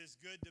is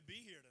good to be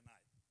here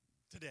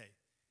today.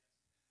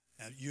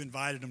 You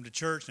invited them to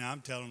church. Now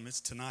I'm telling them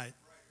it's tonight.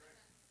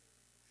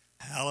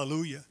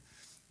 Hallelujah.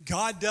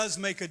 God does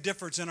make a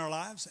difference in our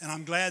lives, and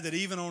I'm glad that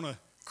even on a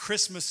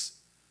Christmas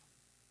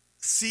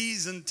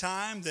season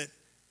time that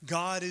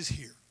God is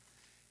here.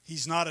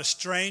 He's not a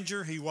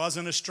stranger. He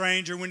wasn't a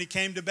stranger when he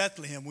came to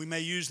Bethlehem. We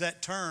may use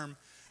that term,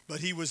 but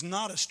he was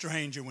not a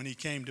stranger when he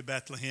came to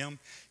Bethlehem.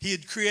 He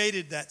had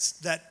created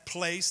that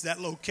place,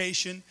 that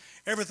location,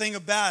 everything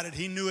about it.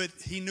 He knew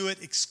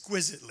it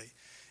exquisitely.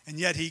 And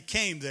yet he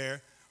came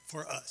there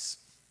for us.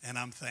 And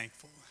I'm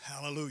thankful.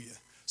 Hallelujah.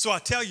 So I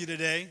tell you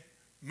today,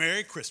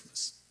 Merry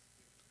Christmas.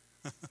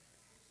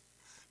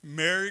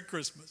 Merry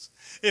Christmas.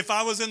 If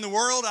I was in the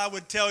world, I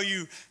would tell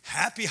you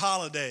Happy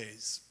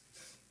Holidays.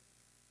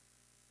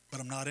 But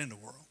I'm not in the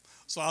world.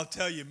 So I'll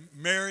tell you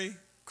Merry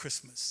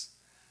Christmas.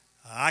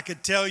 I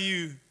could tell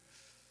you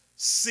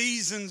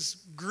season's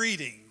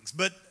greetings,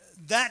 but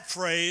that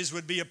phrase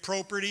would be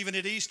appropriate even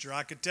at Easter.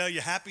 I could tell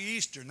you Happy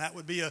Easter, and that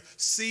would be a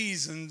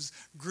season's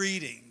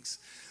greetings.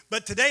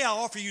 But today I'll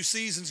offer you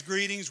season's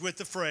greetings with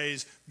the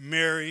phrase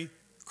Merry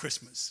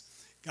Christmas.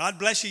 God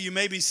bless you. You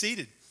may be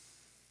seated.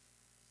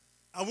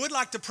 I would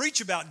like to preach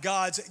about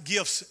God's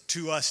gifts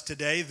to us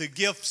today, the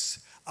gifts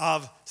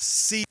of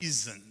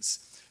seasons.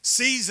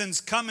 Seasons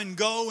come and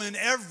go in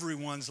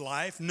everyone's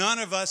life. None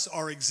of us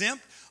are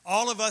exempt.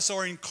 All of us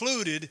are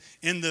included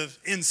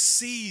in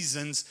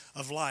seasons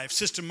of life.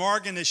 Sister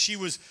Morgan, as she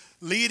was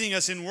leading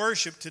us in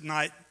worship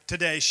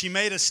today, she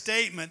made a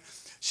statement.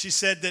 She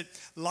said that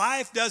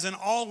life doesn't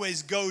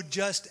always go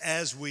just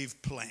as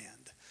we've planned.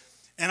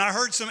 And I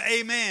heard some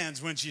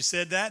amens when she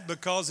said that,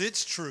 because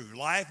it's true.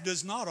 Life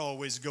does not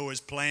always go as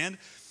planned.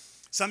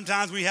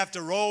 Sometimes we have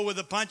to roll with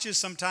the punches.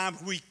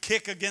 Sometimes we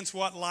kick against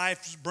what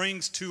life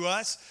brings to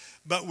us.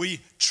 But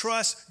we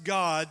trust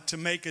God to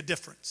make a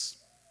difference.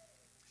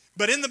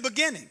 But in the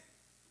beginning,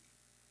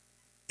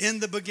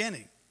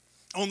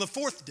 on the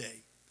fourth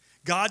day,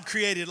 God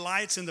created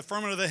lights in the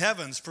firmament of the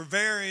heavens for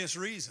various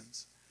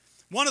reasons.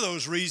 One of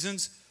those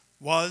reasons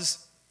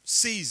was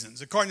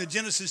seasons. According to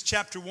Genesis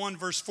chapter 1,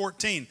 verse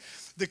 14,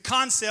 the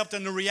concept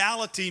and the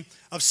reality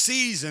of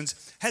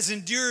seasons has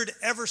endured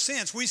ever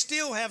since. We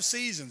still have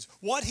seasons.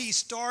 What he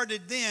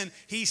started then,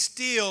 he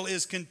still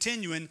is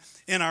continuing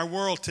in our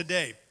world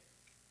today.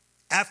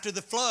 After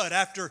the flood,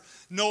 after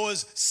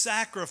Noah's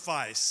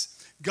sacrifice,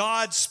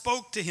 God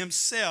spoke to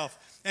himself,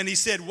 and he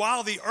said,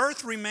 while the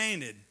earth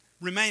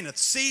remaineth,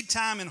 seed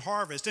time and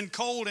harvest, and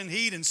cold and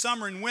heat, and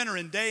summer and winter,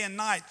 and day and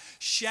night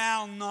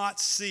shall not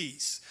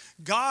cease.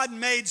 God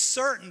made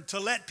certain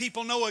to let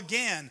people know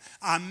again,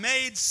 I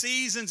made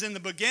seasons in the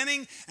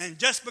beginning, and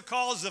just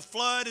because the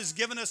flood has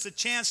given us a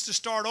chance to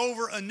start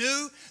over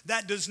anew,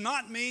 that does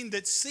not mean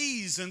that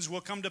seasons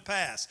will come to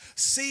pass.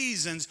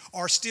 Seasons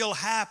are still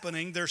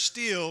happening. They're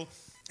still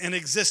in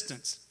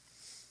existence.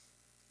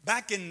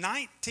 Back in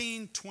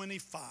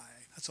 1925,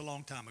 that's a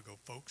long time ago,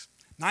 folks,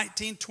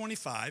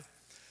 1925,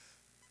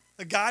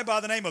 a guy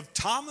by the name of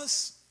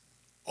Thomas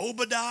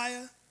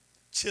Obadiah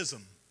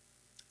Chisholm.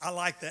 I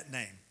like that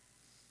name.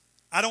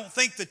 I don't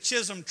think the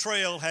Chisholm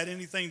Trail had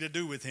anything to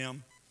do with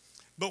him,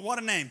 but what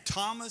a name,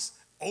 Thomas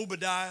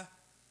Obadiah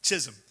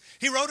Chisholm.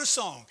 He wrote a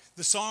song.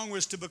 The song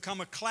was to become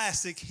a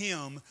classic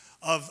hymn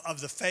of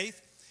the faith,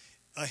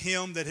 a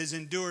hymn that has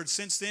endured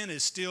since then,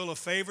 is still a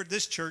favorite.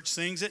 This church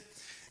sings it,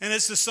 and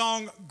it's the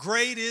song,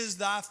 Great is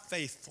Thy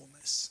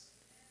Faithfulness.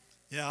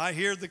 Yeah, I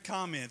hear the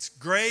comments.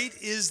 Great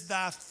is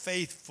Thy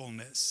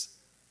faithfulness.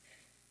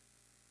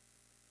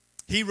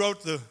 He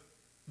wrote the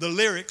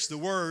lyrics, the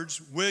words.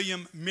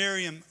 William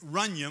Merriam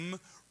Runyon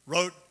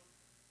wrote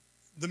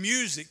the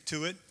music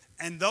to it.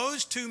 And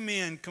those two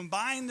men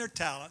combined their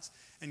talents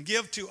and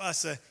give to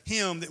us a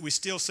hymn that we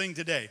still sing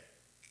today.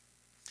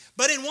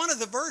 But in one of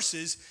the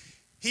verses,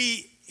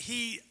 he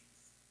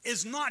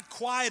is not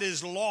quite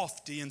as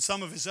lofty in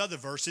some of his other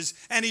verses,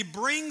 and he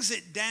brings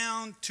it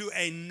down to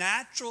a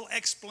natural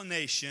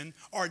explanation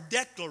or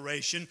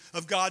declaration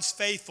of God's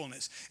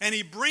faithfulness. And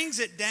he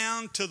brings it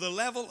down to the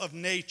level of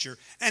nature.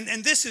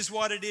 And this is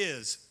what it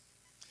is.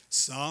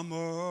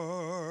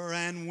 Summer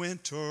and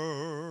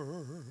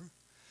winter,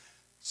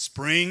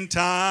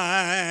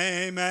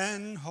 springtime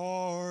and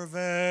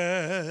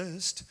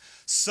harvest,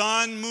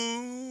 sun,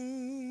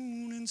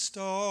 moon, and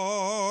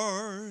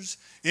stars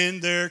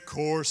in their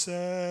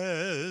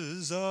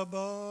courses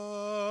above,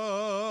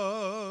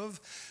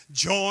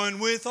 join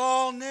with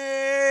all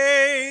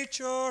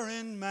nature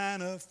in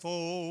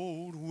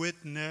manifold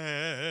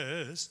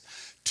witness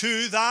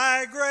to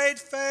thy great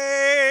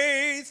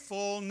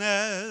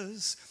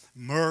faithfulness,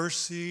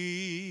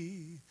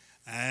 mercy,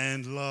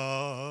 and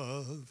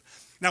love.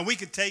 Now, we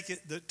could take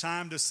the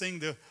time to sing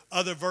the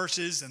other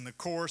verses and the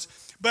chorus,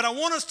 but I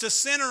want us to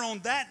center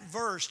on that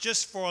verse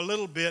just for a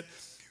little bit.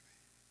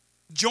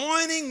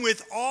 Joining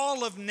with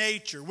all of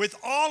nature, with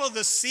all of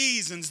the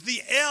seasons,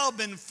 the ebb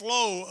and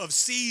flow of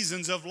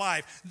seasons of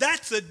life.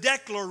 That's the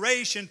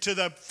declaration to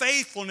the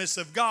faithfulness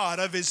of God,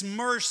 of His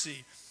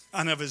mercy,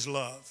 and of His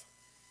love.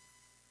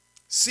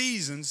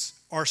 Seasons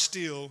are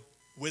still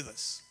with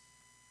us.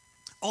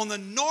 On the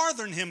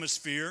northern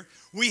hemisphere,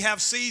 we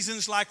have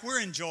seasons like we're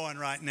enjoying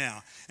right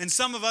now. And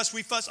some of us,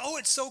 we fuss, oh,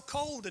 it's so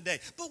cold today.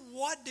 But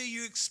what do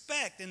you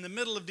expect in the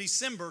middle of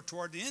December,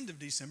 toward the end of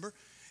December,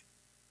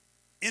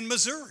 in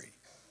Missouri?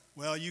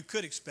 Well, you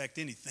could expect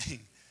anything.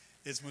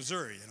 It's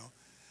Missouri, you know.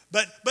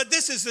 But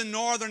this is the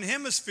northern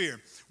hemisphere.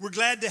 We're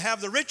glad to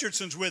have the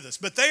Richardsons with us.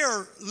 But they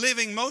are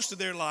living most of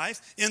their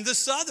life in the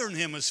southern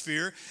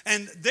hemisphere,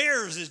 and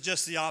theirs is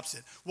just the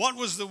opposite. What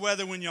was the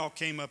weather when y'all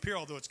came up here?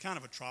 Although it's kind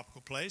of a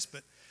tropical place,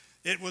 but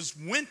it was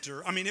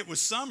winter. I mean, it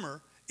was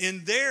summer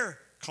in their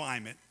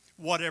climate,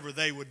 whatever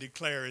they would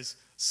declare as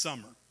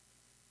summer.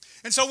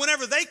 And so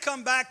whenever they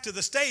come back to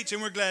the States, and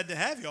we're glad to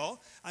have y'all,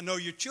 I know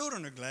your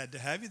children are glad to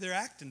have you. They're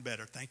acting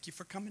better. Thank you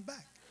for coming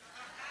back.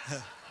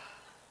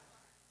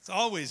 It's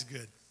always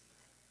good.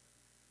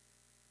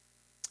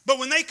 But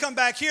when they come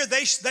back here,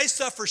 they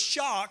suffer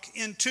shock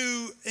in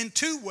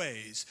two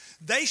ways.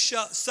 They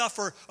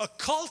suffer a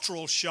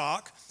cultural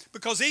shock,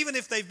 because even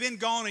if they've been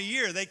gone a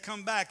year, they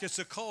come back, it's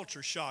a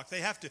culture shock.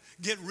 They have to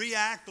get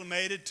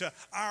reacclimated to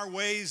our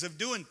ways of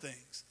doing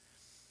things.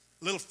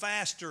 A little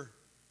faster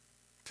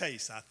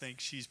pace, I think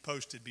she's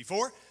posted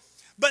before.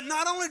 But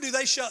not only do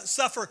they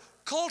suffer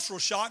cultural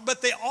shock,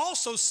 but they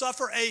also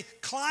suffer a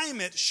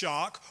climate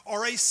shock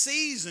or a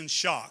season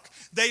shock.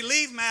 They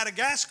leave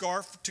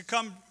Madagascar to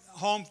come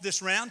home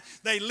this round.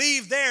 They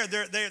leave there.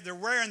 They're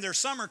wearing their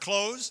summer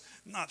clothes,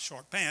 not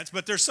short pants,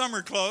 but their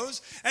summer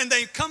clothes, and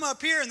they come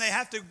up here and they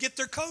have to get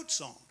their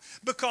coats on,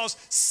 because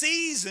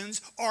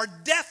seasons are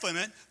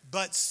definite,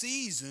 but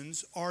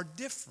seasons are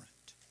different.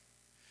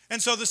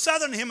 And so the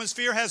southern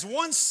hemisphere has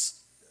one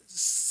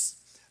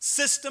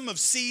system of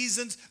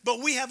seasons, but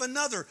we have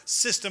another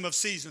system of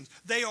seasons.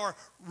 They are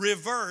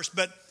reversed,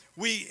 but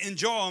we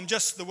enjoy them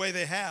just the way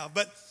they have.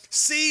 But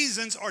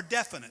seasons are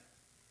definite.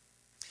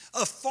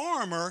 A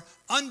farmer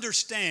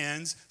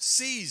understands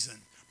season.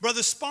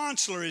 Brother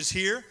Sponsler is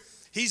here.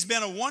 He's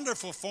been a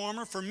wonderful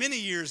farmer for many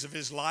years of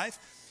his life.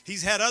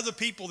 He's had other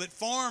people that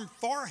farm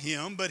for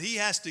him, but he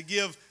has to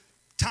give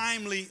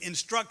timely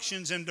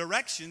instructions and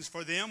directions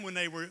for them when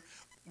they were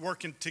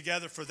working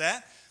together for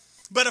that.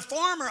 But a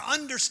farmer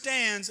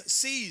understands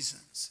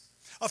seasons.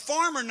 A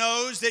farmer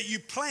knows that you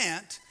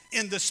plant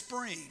in the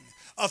spring.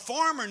 A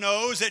farmer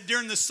knows that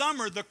during the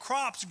summer the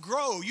crops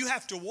grow. You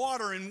have to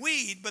water and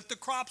weed, but the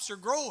crops are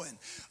growing.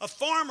 A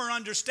farmer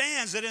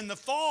understands that in the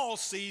fall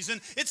season,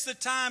 it's the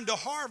time to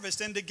harvest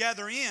and to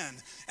gather in.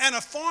 And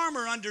a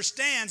farmer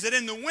understands that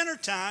in the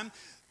wintertime,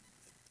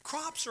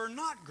 crops are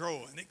not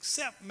growing,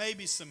 except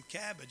maybe some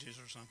cabbages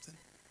or something.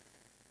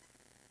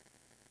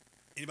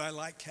 Anybody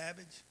like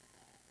cabbage?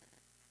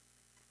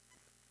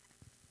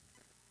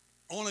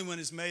 Only when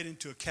it's made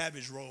into a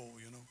cabbage roll,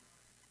 you know.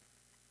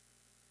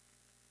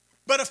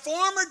 But a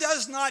farmer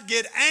does not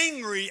get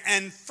angry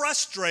and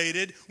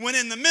frustrated when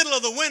in the middle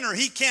of the winter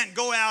he can't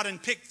go out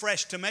and pick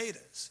fresh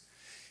tomatoes.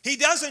 He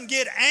doesn't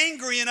get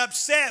angry and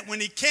upset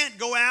when he can't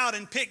go out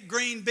and pick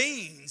green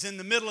beans in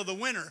the middle of the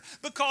winter,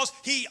 because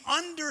he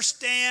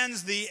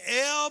understands the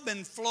ebb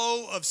and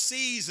flow of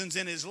seasons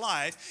in his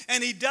life,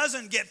 and he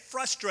doesn't get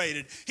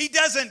frustrated. He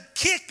doesn't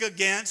kick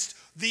against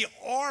the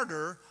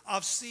order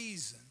of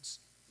seasons.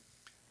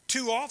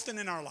 Too often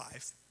in our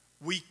life,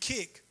 we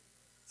kick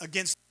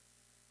against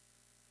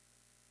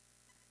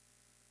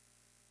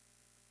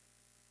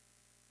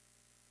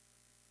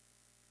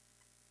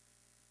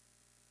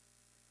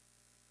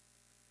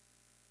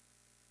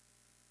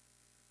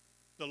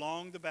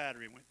the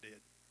battery went dead.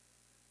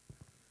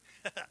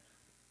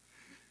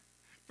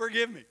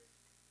 Forgive me.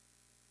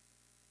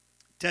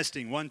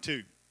 Testing, 1,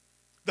 2.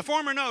 The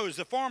farmer knows,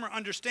 the farmer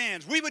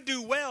understands. We would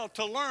do well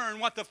to learn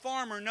what the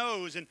farmer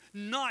knows and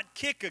not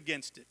kick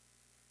against it.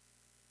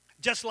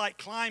 Just like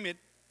climate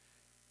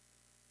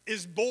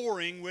is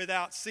boring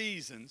without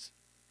seasons,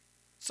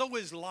 so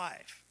is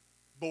life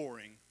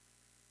boring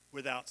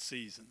without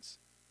seasons.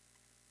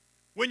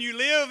 When you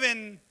live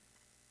in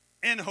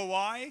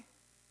Hawaii,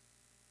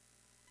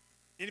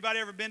 anybody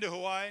ever been to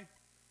Hawaii?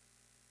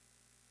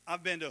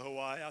 I've been to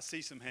Hawaii. I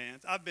see some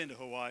hands. I've been to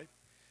Hawaii.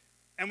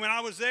 And when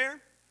I was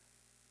there,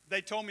 they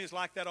told me it's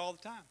like that all the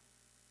time.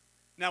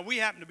 Now, we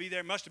happened to be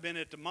there. Must have been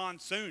at the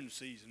monsoon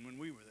season when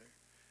we were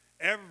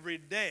there. Every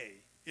day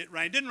it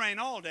rained. It didn't rain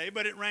all day,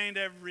 but it rained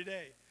every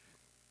day.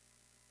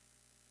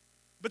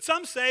 But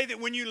some say that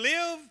when you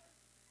live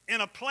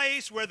in a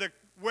place where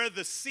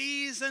the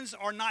seasons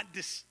are not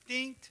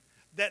distinct,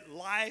 that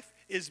life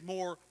is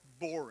more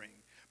boring.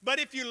 But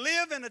if you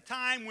live in a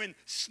time when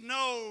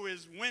snow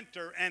is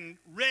winter and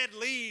red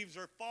leaves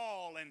are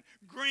fall and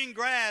green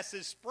grass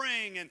is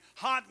spring and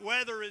hot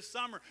weather is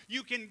summer,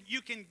 you can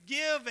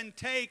give and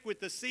take with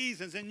the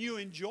seasons and you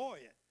enjoy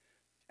it.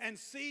 And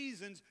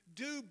seasons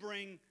do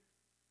bring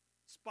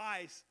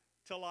spice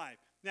to life.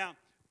 Now,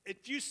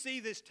 if you see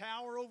this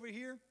tower over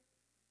here,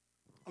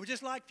 I would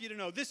just like for you to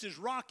know this is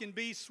Rockin'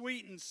 Bee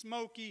Sweet and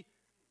Smoky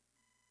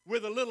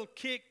with a little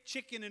kick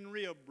chicken and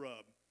rib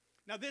rub.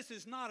 Now, this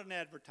is not an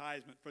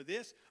advertisement for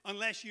this.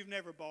 Unless you've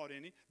never bought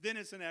any, then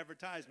it's an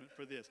advertisement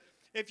for this.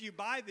 if you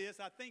buy this,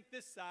 I think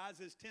this size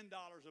is $10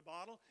 a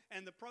bottle,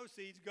 and the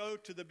proceeds go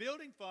to the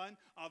building fund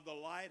of the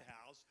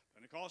Lighthouse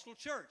Pentecostal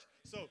Church.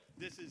 So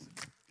this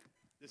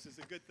is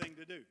a good thing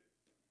to do.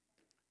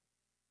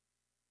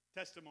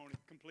 Testimony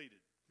completed.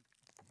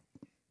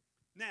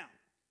 Now,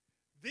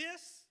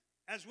 this,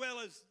 as well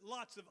as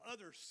lots of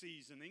other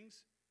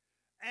seasonings,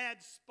 add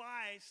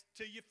spice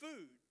to your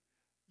food.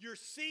 Your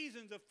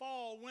seasons of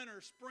fall, winter,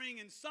 spring,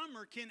 and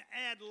summer can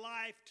add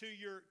life to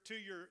your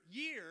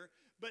year,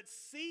 but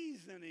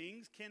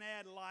seasonings can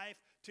add life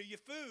to your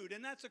food,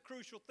 and that's a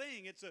crucial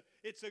thing. It's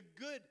a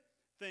good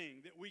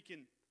thing that we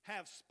can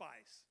have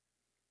spice.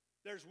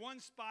 There's one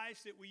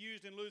spice that we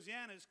used in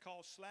Louisiana. It's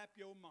called Slap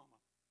Yo Mama.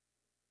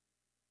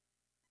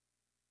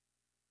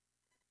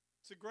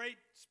 It's a great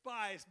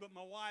spice, but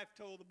my wife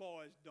told the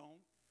boys,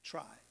 don't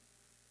try it.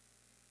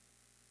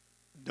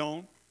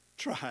 Don't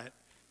try it.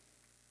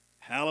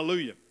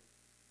 Hallelujah.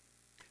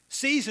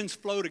 Seasons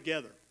flow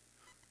together.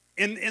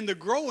 In the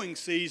growing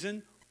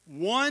season,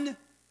 one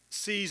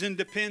season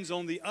depends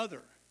on the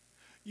other.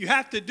 You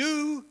have to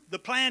do the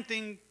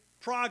planting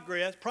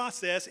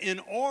process in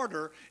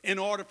order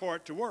for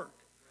it to work.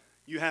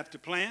 You have to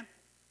plant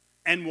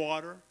and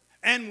water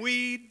and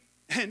weed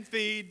and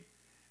feed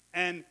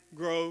and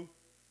grow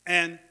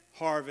and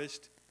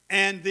harvest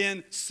and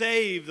then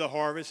save the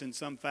harvest in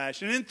some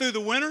fashion. And then through the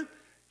winter,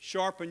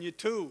 sharpen your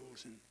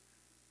tools and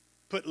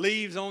put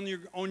leaves on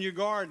your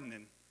garden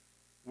and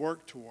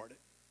work toward it.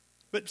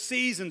 But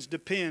seasons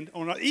depend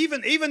on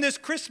even this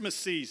Christmas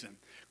season.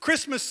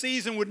 Christmas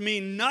season would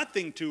mean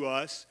nothing to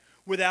us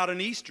without an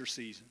Easter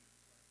season,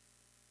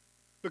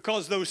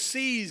 because those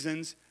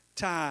seasons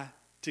tie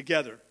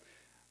together.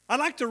 I'd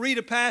like to read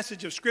a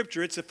passage of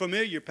Scripture. It's a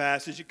familiar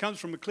passage. It comes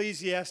from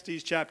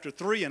Ecclesiastes chapter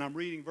 3, and I'm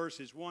reading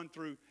verses 1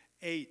 through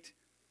 8.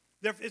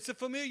 It's a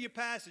familiar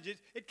passage.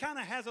 It kind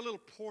of has a little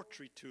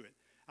poetry to it.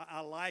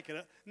 I like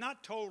it.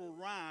 Not total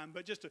rhyme,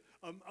 but just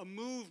a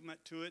movement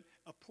to it,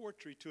 a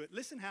poetry to it.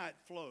 Listen how it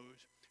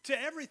flows.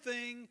 To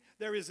everything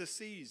there is a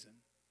season,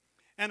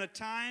 and a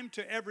time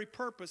to every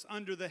purpose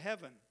under the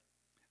heaven.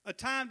 A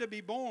time to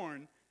be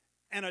born,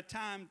 and a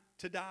time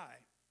to die.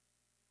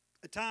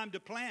 A time to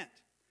plant,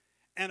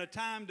 and a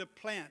time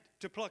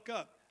to pluck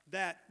up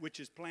that which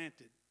is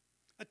planted.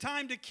 A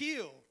time to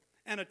kill,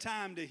 and a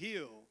time to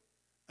heal.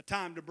 A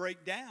time to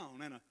break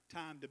down, and a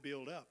time to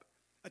build up.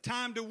 A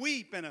time to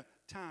weep, and a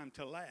time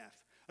to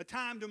laugh. A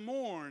time to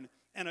mourn,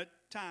 and a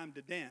time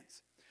to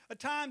dance. A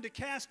time to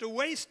cast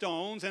away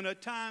stones, and a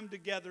time to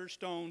gather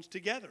stones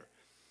together.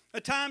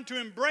 A time to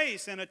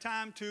embrace, and a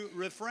time to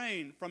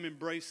refrain from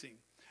embracing.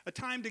 A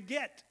time to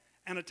get,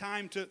 and a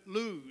time to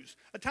lose.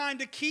 A time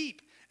to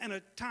keep, and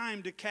a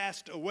time to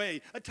cast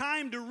away. A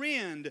time to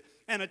rend,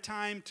 and a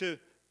time to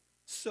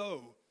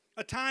sow.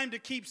 A time to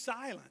keep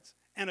silence,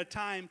 and a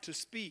time to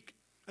speak.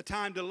 A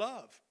time to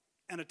love,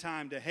 and a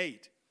time to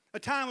hate. A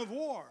time of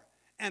war,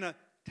 and a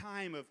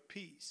time of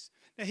peace.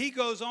 Now he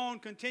goes on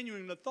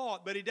continuing the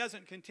thought, but he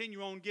doesn't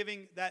continue on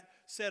giving that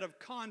set of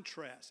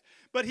contrasts.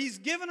 But he's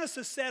given us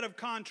a set of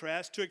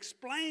contrasts to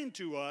explain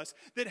to us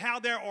that how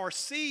there are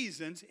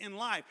seasons in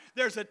life.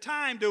 There's a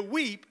time to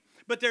weep,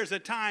 but there's a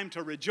time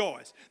to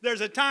rejoice.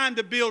 There's a time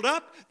to build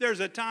up.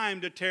 There's a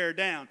time to tear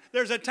down.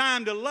 There's a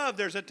time to love.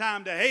 There's a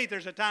time to hate.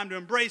 There's a time to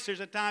embrace.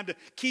 There's a time to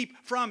keep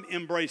from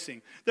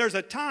embracing. There's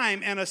a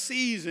time and a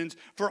seasons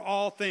for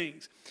all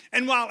things.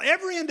 And while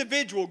every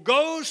individual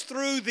goes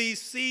through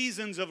these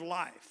seasons of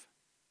life,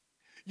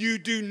 you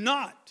do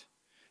not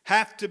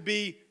have to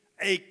be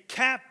a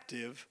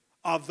captive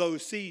of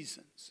those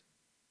seasons.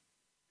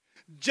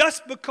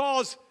 Just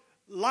because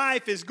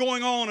life is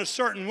going on a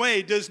certain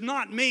way does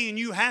not mean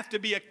you have to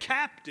be a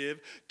captive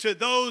to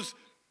those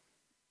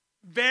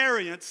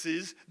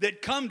variances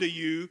that come to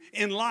you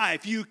in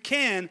life. You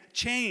can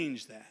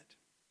change that.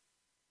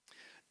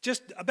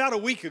 Just about a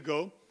week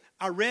ago,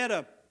 I read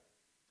a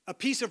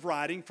piece of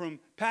writing from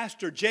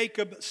Pastor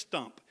Jacob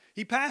Stump.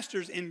 He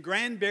pastors in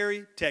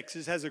Granbury,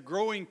 Texas, has a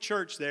growing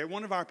church there,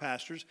 one of our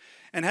pastors,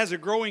 and has a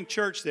growing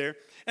church there.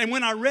 And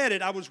when I read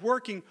it, I was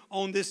working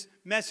on this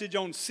message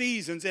on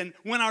seasons. And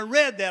when I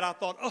read that, I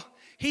thought, oh,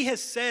 he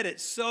has said it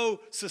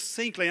so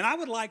succinctly. And I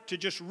would like to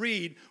just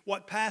read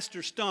what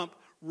Pastor Stump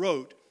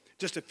wrote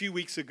just a few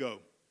weeks ago.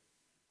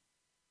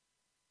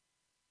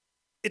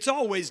 It's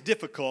always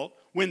difficult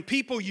when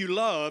people you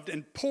loved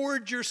and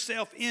poured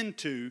yourself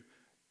into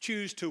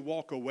choose to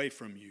walk away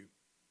from you.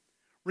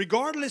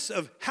 Regardless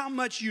of how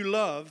much you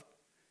love,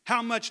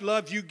 how much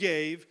love you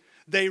gave,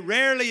 they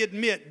rarely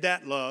admit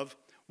that love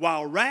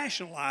while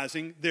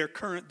rationalizing their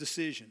current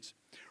decisions.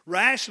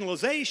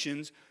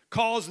 Rationalizations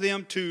cause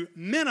them to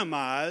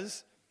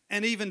minimize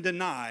and even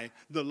deny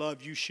the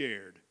love you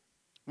shared,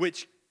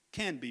 which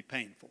can be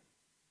painful.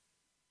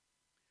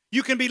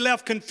 You can be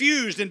left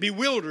confused and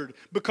bewildered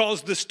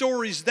because the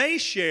stories they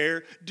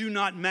share do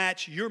not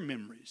match your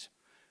memories.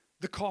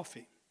 The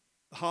coffee,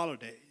 the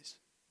holidays,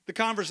 the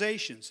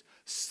conversations.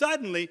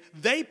 Suddenly,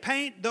 they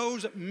paint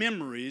those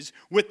memories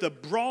with the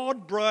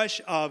broad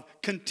brush of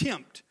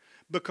contempt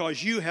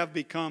because you have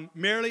become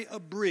merely a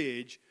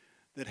bridge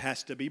that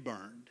has to be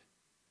burned.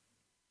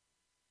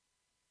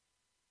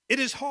 it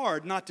is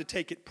hard not to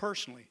take it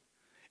personally.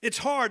 It's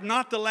hard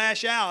not to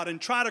lash out and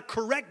try to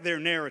correct their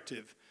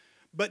narrative,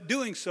 but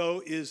doing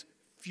so is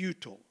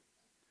futile.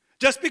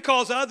 Just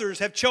because others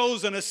have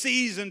chosen a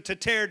season to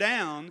tear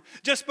down,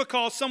 just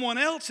because someone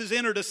else has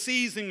entered a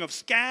season of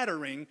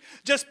scattering,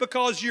 just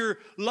because your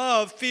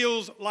love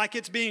feels like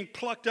it's being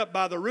plucked up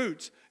by the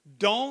roots,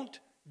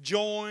 don't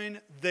join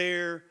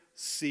their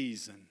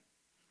season.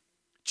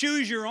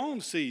 Choose your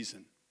own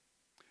season.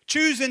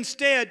 Choose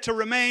instead to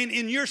remain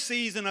in your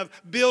season of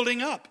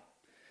building up.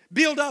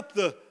 Build up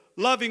the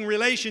loving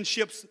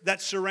relationships that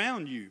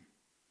surround you.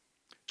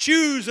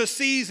 Choose a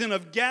season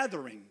of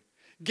gathering.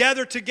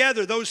 Gather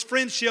together those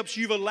friendships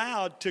you've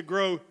allowed to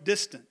grow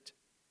distant.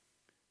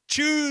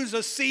 Choose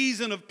a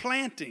season of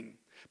planting.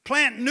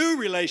 Plant new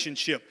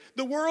relationships.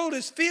 The world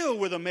is filled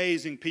with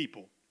amazing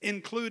people,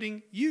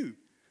 including you.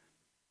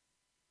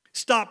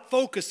 Stop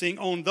focusing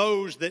on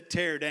those that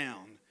tear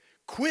down.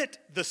 Quit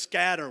the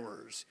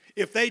scatterers.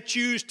 If they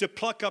choose to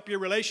pluck up your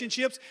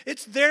relationships,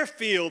 it's their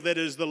field that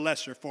is the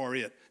lesser for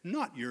it,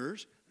 not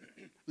yours.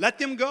 Let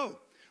them go.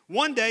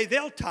 One day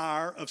they'll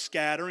tire of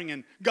scattering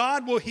and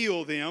God will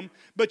heal them,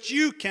 but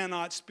you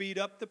cannot speed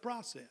up the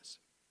process.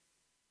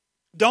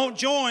 Don't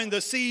join the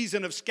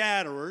season of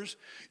scatterers.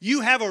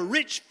 You have a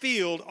rich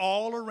field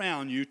all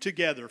around you to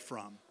gather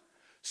from.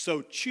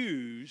 So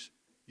choose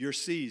your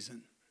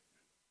season.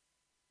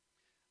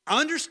 I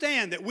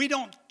understand that we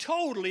don't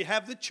totally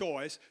have the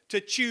choice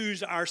to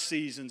choose our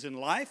seasons in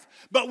life,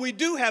 but we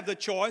do have the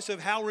choice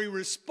of how we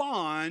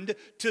respond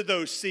to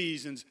those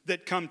seasons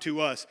that come to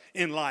us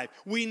in life.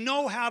 We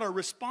know how to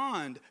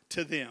respond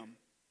to them.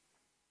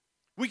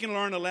 We can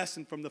learn a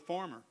lesson from the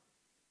farmer.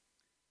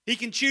 He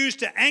can choose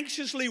to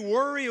anxiously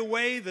worry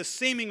away the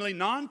seemingly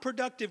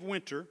non-productive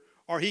winter,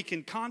 or he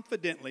can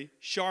confidently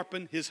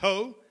sharpen his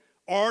hoe,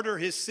 order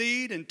his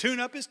seed, and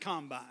tune up his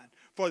combine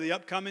for the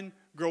upcoming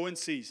growing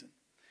season.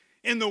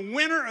 In the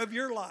winter of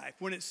your life,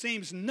 when it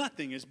seems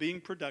nothing is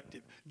being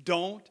productive,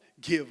 don't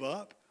give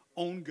up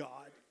on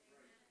God.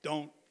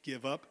 Don't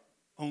give up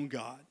on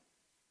God.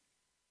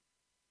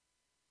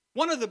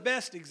 One of the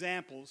best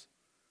examples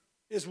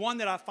is one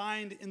that I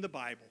find in the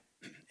Bible.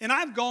 And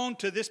I've gone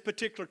to this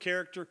particular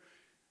character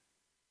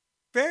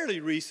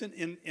fairly recent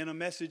in a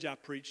message I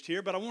preached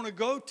here, but I want to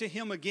go to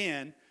him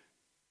again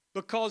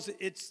because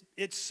it's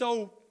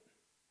so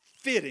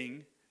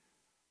fitting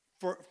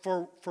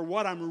for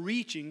what I'm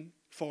reaching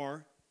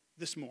for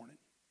this morning.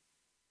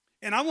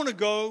 And I want to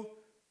go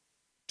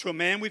to a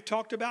man we've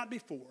talked about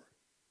before,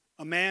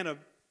 a man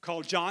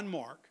called John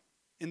Mark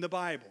in the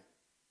Bible.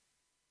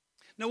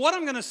 Now, what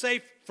I'm going to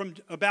say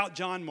about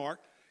John Mark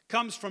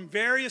comes from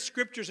various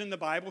scriptures in the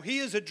Bible. He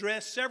is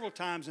addressed several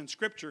times in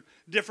Scripture.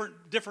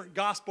 Different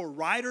gospel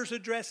writers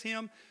address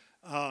him.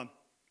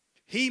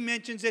 He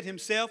mentions it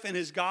himself in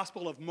his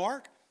Gospel of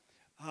Mark.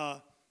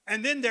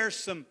 And then there's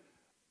some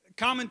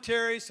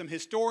commentaries, some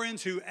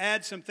historians who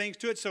add some things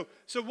to it. So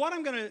what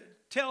I'm going to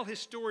tell his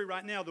story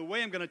right now, the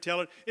way I'm going to tell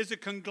it, is a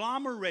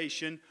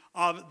conglomeration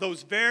of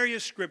those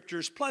various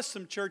scriptures plus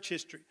some church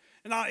history.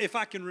 And if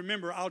I can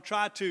remember, I'll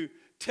try to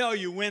tell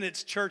you when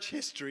it's church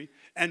history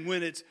and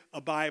when it's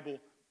a Bible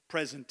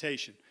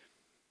presentation.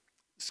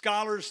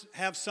 Scholars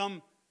have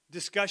some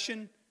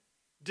discussion,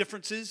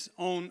 differences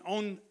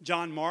on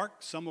John Mark.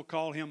 Some will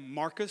call him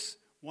Marcus.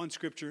 One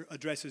scripture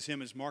addresses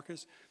him as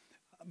Marcus.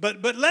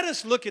 But let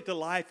us look at the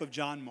life of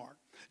John Mark.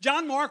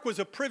 John Mark was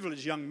a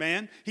privileged young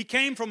man. He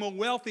came from a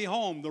wealthy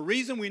home. The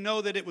reason we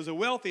know that it was a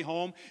wealthy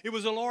home, it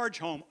was a large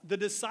home. The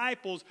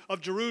disciples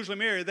of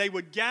Jerusalem area, they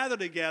would gather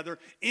together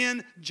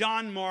in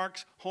John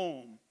Mark's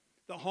home,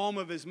 the home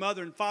of his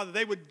mother and father.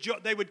 They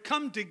would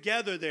come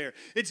together there.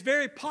 It's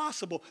very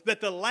possible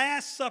that the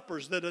last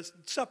supper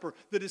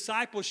the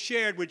disciples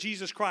shared with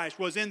Jesus Christ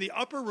was in the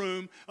upper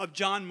room of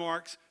John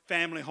Mark's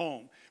family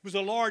home. It was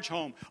a large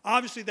home.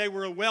 Obviously, they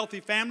were a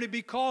wealthy family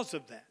because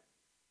of that.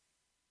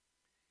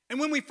 And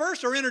when we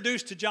first are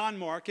introduced to John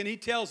Mark, and he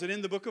tells it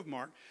in the book of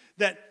Mark,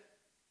 that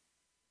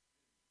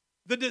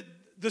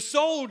the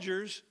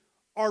soldiers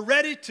are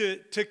ready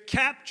to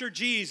capture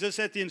Jesus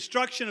at the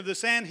instruction of the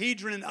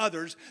Sanhedrin and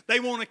others. They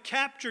want to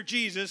capture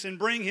Jesus and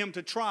bring him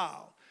to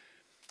trial.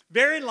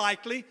 Very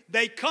likely,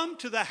 they come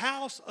to the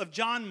house of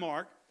John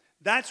Mark.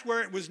 That's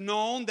where it was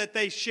known that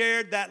they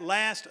shared that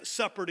last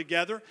supper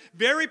together.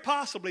 Very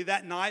possibly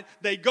that night,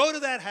 they go to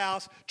that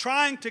house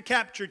trying to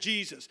capture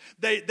Jesus.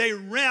 They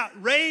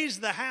raise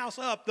the house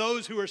up,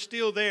 those who are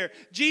still there.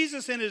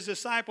 Jesus and his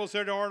disciples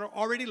had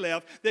already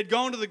left. They'd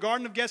gone to the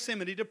Garden of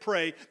Gethsemane to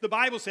pray. The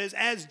Bible says,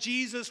 as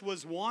Jesus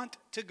was wont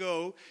to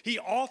go, he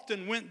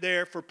often went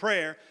there for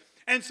prayer.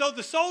 And so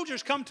the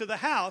soldiers come to the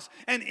house,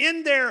 and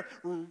in their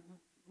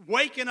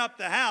waking up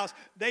the house,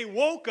 they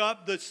woke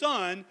up the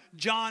son,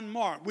 John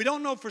Mark. We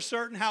don't know for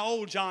certain how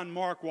old John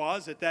Mark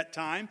was at that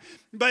time,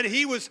 but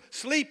he was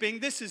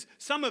sleeping.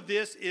 Some of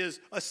this is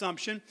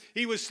assumption.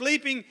 He was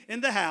sleeping in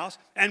the house,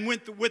 and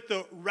with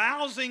the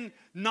rousing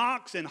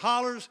knocks and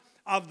hollers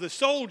of the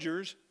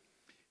soldiers,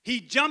 he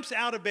jumps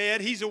out of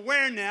bed. He's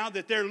aware now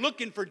that they're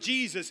looking for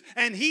Jesus,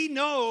 and he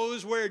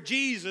knows where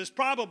Jesus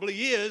probably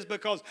is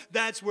because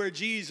that's where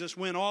Jesus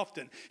went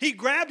often. He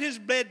grabbed his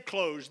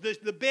bedclothes,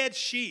 the bed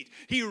sheet.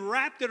 He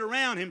wrapped it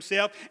around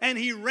himself, and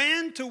he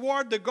ran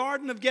toward the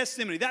Garden of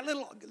Gethsemane, that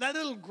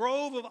little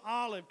grove of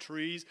olive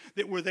trees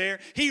that were there.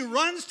 He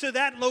runs to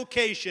that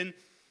location.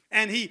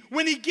 And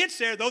when he gets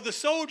there, though, the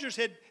soldiers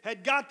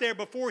had got there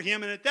before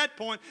him, and at that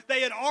point,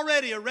 they had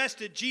already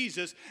arrested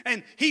Jesus,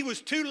 and he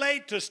was too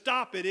late to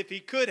stop it if he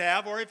could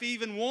have, or if he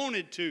even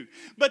wanted to.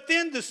 But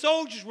then the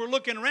soldiers were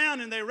looking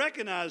around, and they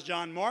recognized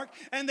John Mark,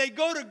 and they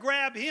go to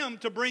grab him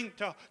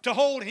to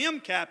hold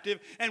him captive.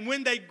 And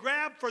when they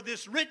grab for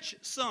this rich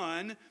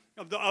son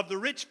of the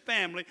rich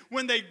family,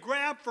 when they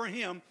grab for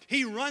him,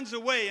 he runs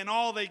away, and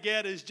all they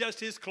get is just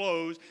his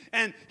clothes.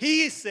 And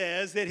he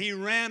says that he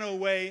ran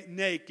away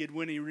naked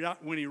when he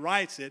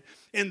writes it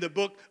in the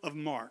book of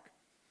Mark.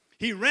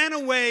 He ran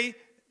away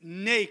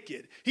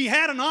naked. He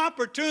had an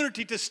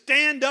opportunity to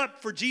stand up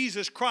for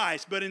Jesus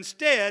Christ, but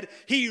instead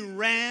he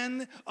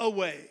ran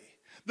away.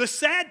 The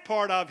sad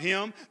part of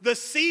him, the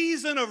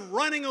season of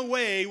running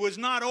away was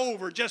not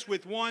over just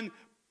with one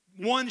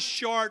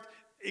short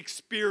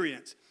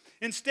experience.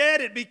 Instead,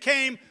 it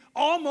became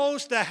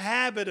almost a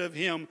habit of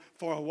him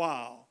for a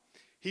while.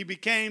 He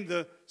became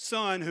the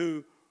son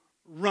who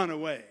ran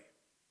away.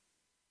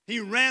 He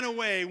ran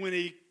away when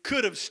he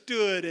could have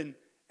stood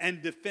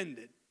and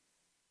defended.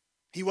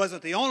 He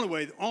wasn't the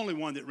only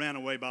one that ran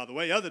away, by the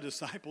way. Other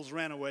disciples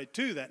ran away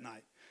too that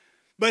night.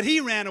 But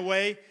he ran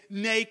away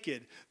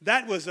naked.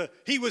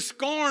 He was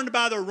scorned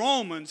by the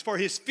Romans for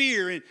his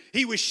fear, and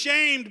he was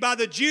shamed by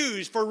the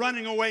Jews for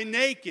running away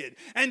naked.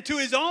 And to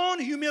his own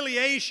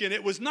humiliation,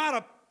 it was not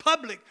a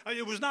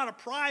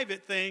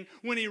private thing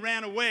when he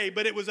ran away,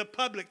 but it was a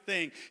public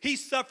thing. He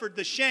suffered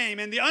the shame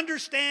and the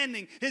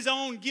understanding his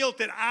own guilt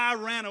that I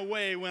ran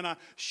away when I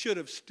should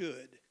have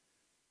stood.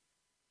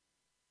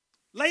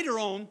 Later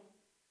on,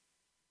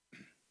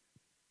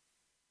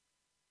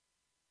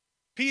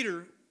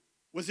 Peter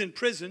was in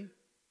prison,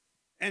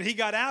 and he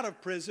got out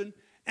of prison,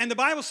 and the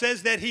Bible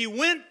says that he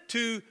went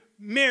to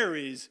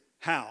Mary's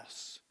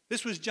house.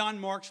 This was John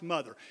Mark's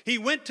mother. He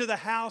went to the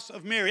house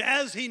of Mary,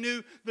 as he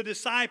knew the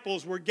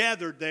disciples were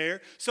gathered there.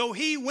 So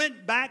he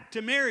went back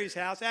to Mary's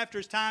house after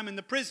his time in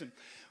the prison.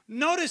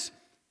 Notice,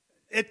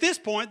 at this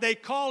point, they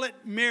call it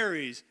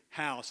Mary's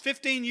house.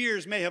 15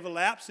 years may have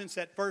elapsed since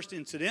that first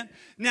incident.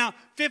 Now,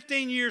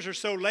 15 years or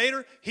so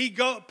later,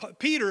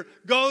 Peter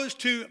goes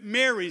to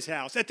Mary's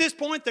house. At this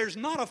point, there's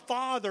not a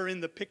father in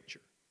the picture.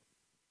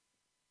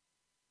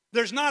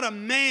 There's not a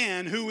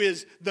man who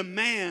is the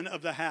man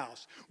of the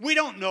house. We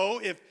don't know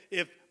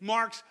if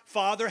Mark's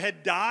father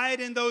had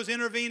died in those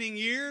intervening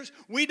years.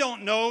 We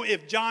don't know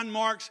if John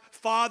Mark's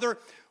father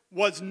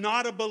was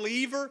not a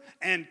believer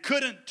and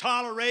couldn't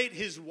tolerate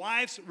his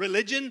wife's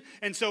religion,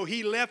 and so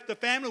he left the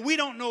family. We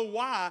don't know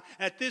why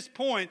at this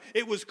point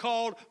it was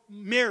called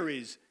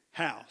Mary's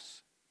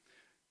house.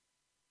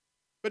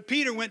 But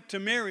Peter went to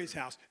Mary's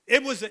house.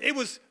 It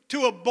was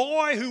to a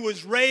boy who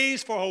was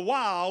raised for a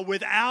while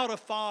without a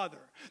father.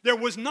 There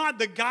was not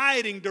the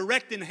guiding,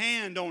 directing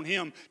hand on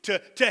him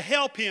to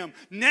help him.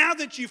 Now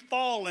that you've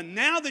fallen,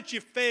 now that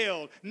you've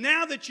failed,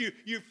 now that you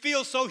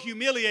feel so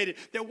humiliated,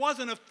 there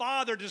wasn't a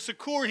father to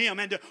succor him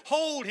and to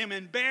hold him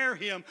and bear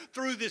him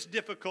through this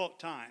difficult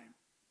time.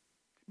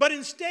 But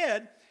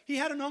instead, he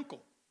had an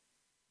uncle.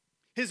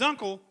 His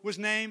uncle was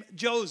named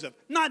Joseph.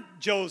 Not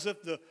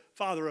Joseph, the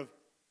father of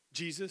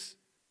Jesus,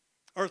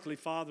 earthly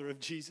father of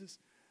Jesus.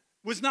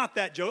 Was not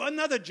that Joseph,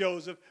 another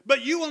Joseph.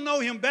 But you will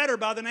know him better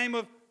by the name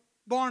of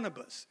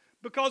Barnabas.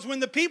 Because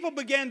when the people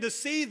began to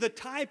see the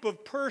type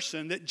of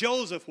person that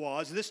Joseph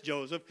was, this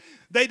Joseph,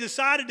 they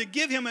decided to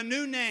give him a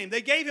new name.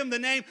 They gave him the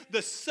name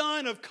the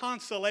Son of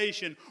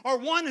Consolation, or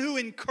one who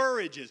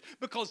encourages,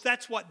 because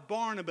that's what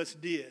Barnabas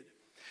did.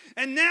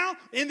 And now,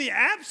 in the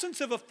absence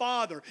of a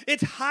father,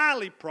 it's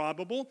highly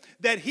probable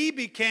that he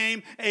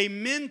became a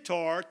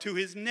mentor to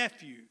his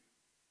nephew.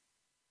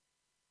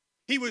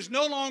 He was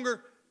no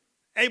longer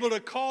able to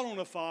call on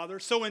a father,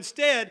 so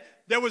instead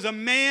there was a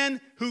man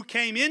who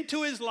came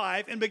into his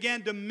life and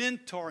began to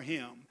mentor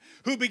him,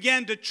 who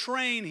began to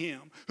train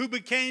him,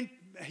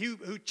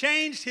 who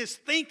changed his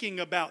thinking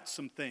about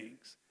some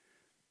things.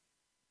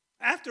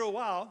 After a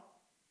while,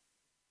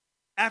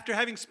 after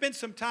having spent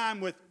some time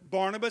with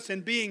Barnabas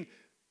and being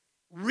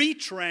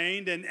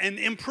retrained and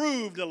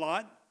improved a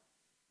lot,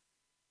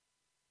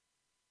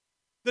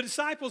 the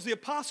disciples, the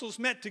apostles,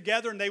 met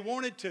together and they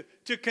wanted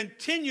to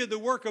continue the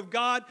work of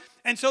God.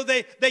 And so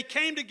they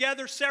came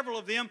together, several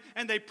of them,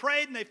 and they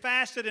prayed and they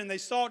fasted and they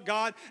sought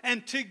God.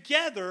 And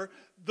together,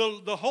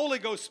 the Holy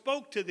Ghost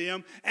spoke to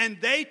them, and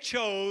they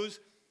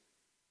chose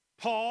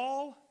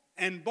Paul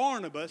and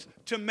Barnabas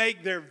to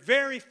make their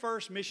very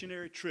first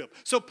missionary trip.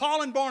 So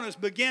Paul and Barnabas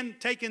began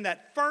taking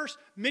that first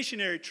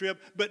missionary trip,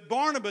 but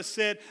Barnabas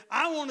said,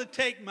 I want to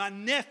take my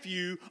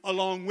nephew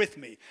along with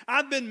me.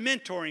 I've been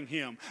mentoring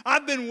him.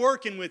 I've been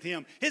working with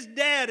him. His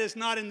dad is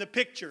not in the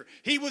picture.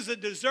 He was a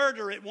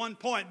deserter at one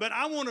point, but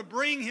I want to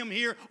bring him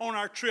here on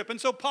our trip.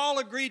 And so Paul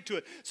agreed to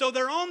it. So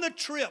they're on the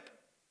trip,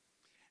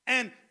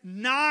 and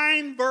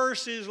 9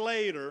 verses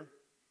later,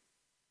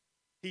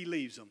 he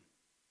leaves them.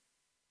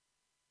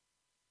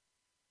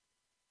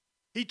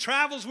 He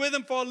travels with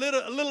them for a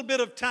little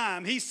bit of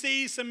time. He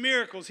sees some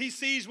miracles. He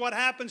sees what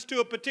happens to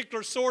a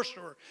particular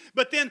sorcerer.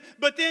 But then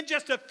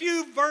just a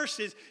few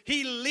verses,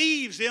 he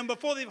leaves them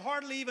before they've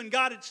hardly even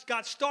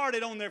got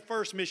started on their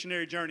first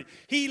missionary journey.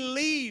 He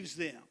leaves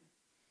them.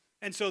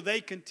 And so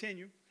they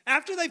continue.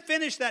 After they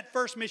finish that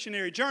first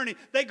missionary journey,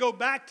 they go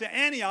back to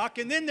Antioch,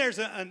 and then there's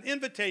an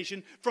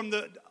invitation from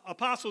the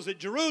apostles at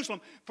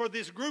Jerusalem for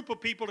this group of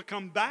people to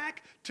come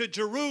back to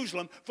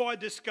Jerusalem for a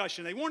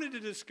discussion. They wanted to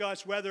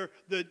discuss whether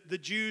the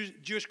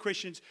Jewish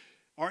Christians,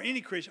 or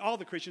any Christian, all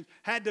the Christians,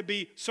 had to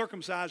be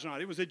circumcised or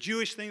not. It was a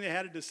Jewish thing they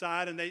had to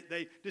decide, and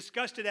they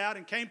discussed it out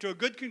and came to a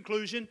good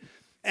conclusion.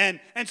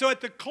 And so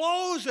at the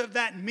close of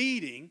that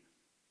meeting,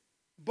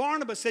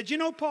 Barnabas said, you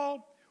know,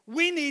 Paul,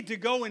 we need to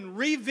go and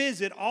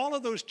revisit all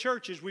of those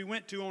churches we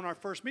went to on our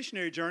first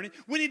missionary journey.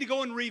 We need to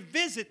go and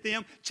revisit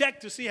them,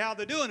 check to see how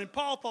they're doing. And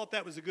Paul thought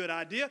that was a good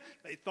idea.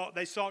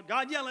 They sought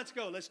God. Yeah, let's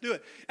go. Let's do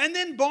it. And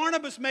then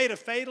Barnabas made a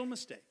fatal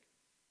mistake.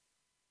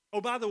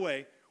 Oh, by the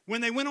way, when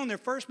they went on their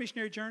first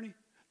missionary journey,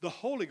 the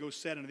Holy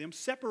Ghost said unto them,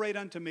 separate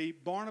unto me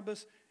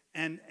Barnabas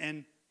and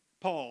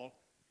Paul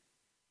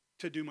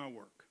to do my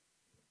work.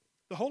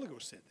 The Holy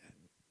Ghost said that.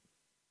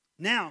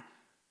 Now,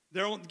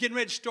 they're getting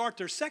ready to start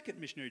their second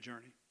missionary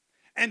journey.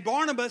 And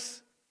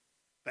Barnabas,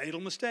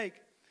 fatal mistake,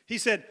 he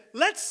said,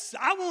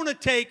 I want to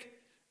take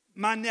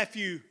my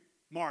nephew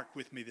Mark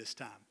with me this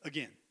time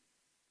again.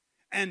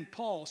 And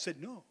Paul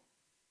said no.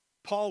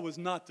 Paul was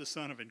not the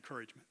son of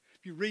encouragement.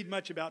 If you read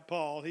much about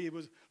Paul, he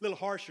was a little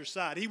harsher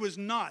side. He was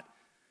not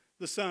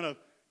the son of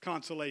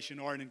consolation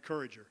or an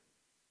encourager.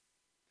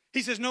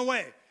 He says, no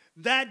way.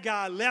 That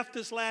guy left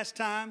us last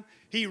time.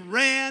 He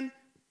ran,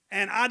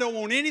 and I don't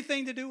want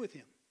anything to do with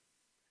him.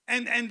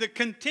 And the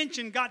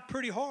contention got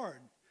pretty hard.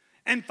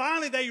 And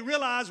finally they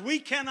realized we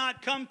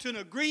cannot come to an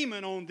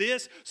agreement on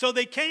this, so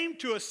they came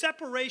to a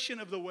separation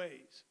of the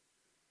ways.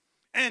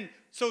 And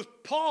so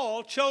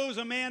Paul chose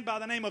a man by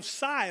the name of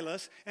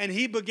Silas, and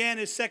he began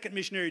his second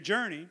missionary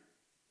journey.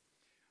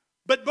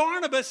 But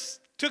Barnabas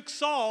took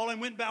Saul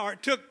and went back, or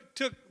took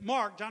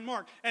John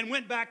Mark, and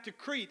went back to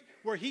Crete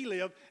where he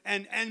lived,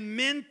 and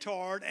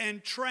mentored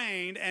and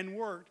trained and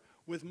worked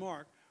with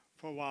Mark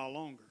for a while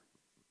longer.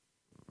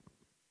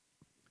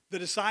 The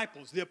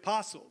disciples, the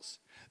apostles,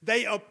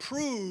 they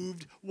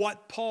approved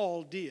what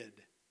Paul did.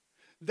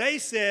 They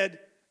said,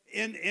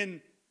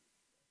 in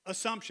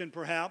assumption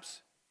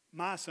perhaps,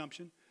 my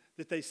assumption,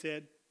 that they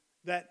said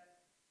that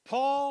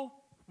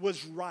Paul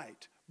was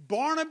right.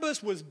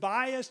 Barnabas was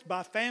biased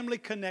by family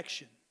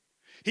connection.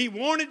 He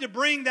wanted to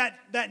bring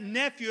that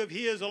nephew of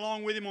his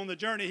along with him on the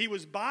journey. He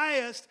was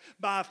biased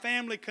by a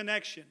family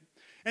connection.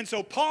 And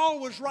so Paul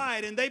was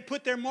right, and they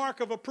put their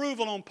mark of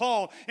approval on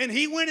Paul, and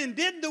he went and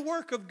did the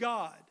work of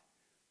God.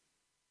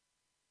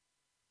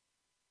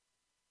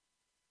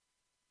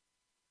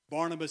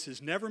 Barnabas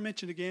is never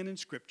mentioned again in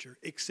Scripture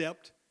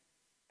except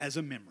as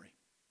a memory.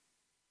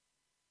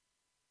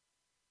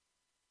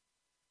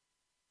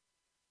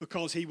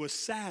 Because he was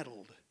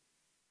saddled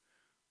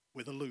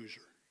with a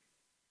loser.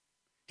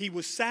 He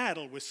was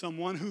saddled with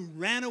someone who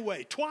ran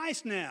away.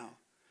 Twice now,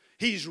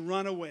 he's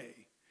run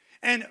away.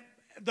 And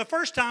the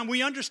first time,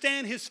 we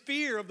understand his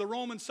fear of the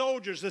Roman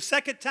soldiers. The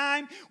second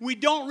time, we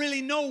don't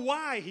really know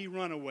why he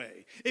ran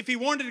away. If he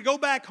wanted to go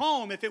back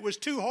home, if it was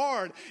too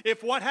hard,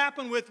 if what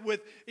happened with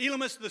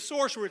Elymas the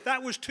sorcerer, if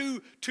that was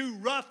too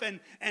rough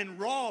and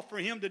raw for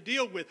him to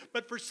deal with.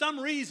 But for some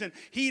reason,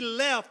 he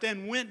left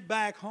and went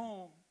back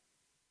home.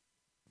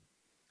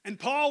 And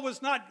Paul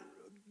was not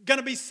going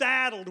to be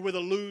saddled with a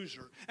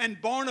loser. And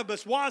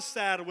Barnabas was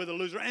saddled with a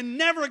loser. And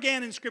never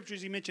again in Scripture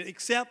is he mentioned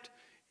except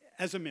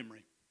as a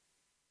memory.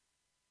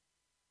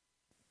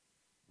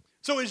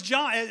 So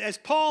as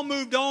Paul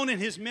moved on in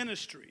his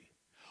ministry,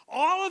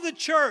 all of the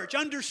church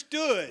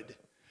understood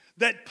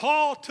that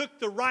Paul took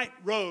the right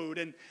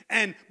road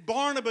and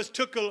Barnabas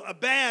took a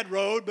bad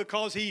road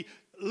because he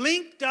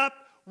linked up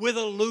with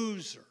a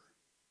loser.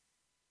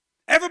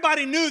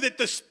 Everybody knew that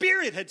the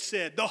Spirit had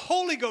said, the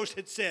Holy Ghost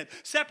had said,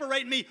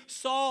 separate me,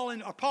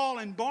 Paul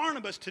and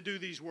Barnabas to do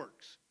these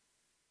works.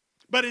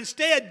 But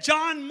instead,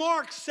 John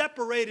Mark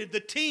separated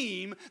the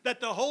team that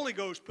the Holy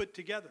Ghost put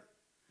together.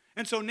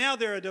 And so now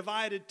they're a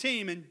divided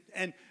team,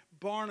 and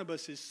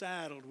Barnabas is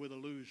saddled with a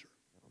loser.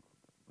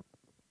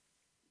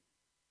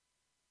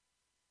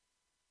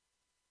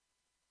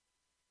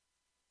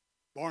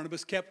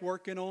 Barnabas kept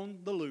working on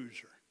the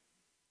loser.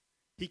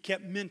 He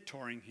kept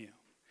mentoring him.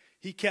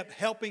 He kept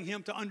helping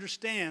him to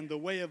understand the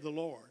way of the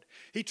Lord.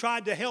 He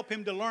tried to help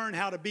him to learn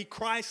how to be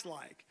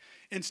Christ-like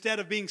instead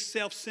of being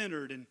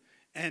self-centered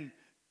and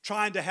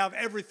trying to have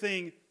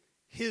everything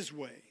his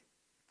way,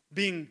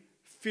 being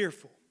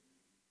fearful.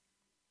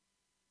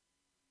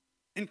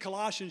 In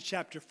Colossians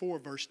chapter 4,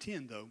 verse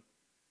 10, though,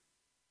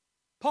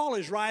 Paul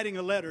is writing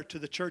a letter to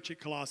the church at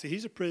Colossae.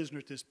 He's a prisoner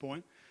at this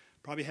point.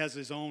 Probably has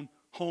his own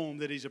home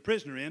that he's a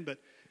prisoner in. But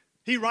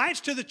he writes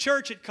to the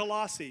church at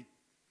Colossae.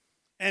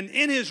 And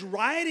in his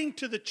writing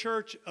to the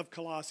church of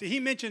Colossae,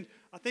 he mentioned,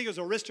 I think it was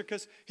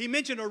Aristarchus. He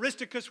mentioned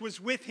Aristarchus was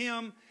with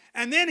him.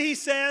 And then he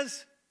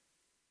says,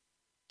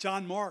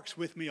 John Mark's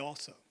with me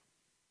also.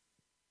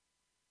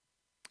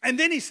 And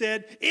then he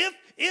said,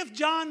 if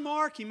John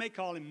Mark, he may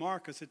call him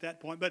Marcus at that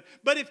point, but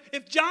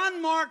if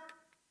John Mark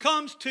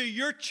comes to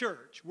your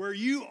church, where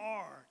you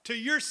are, to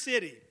your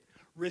city,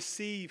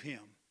 receive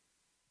him.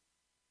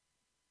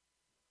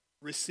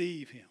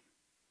 Receive him.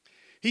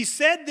 He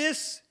said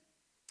this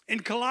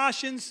in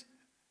Colossians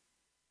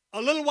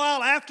a little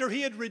while after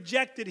he had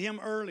rejected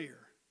him earlier.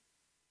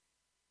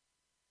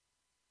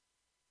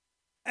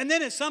 And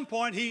then at some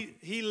point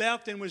he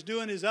left and was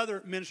doing his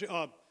other ministry.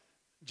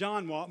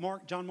 John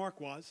Mark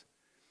was.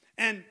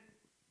 And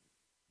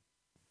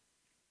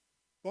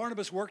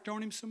Barnabas worked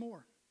on him some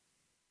more.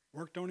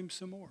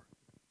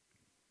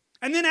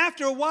 And then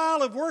after a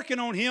while of working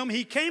on him,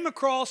 he came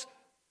across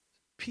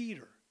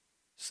Peter,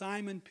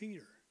 Simon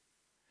Peter.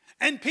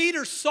 And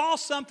Peter saw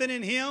something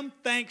in him,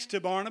 thanks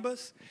to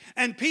Barnabas.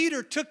 And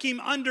Peter took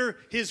him under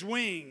his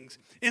wings.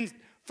 In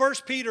 1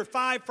 Peter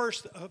 5,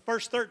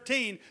 verse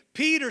 13,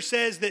 Peter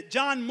says that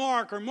John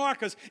Mark, or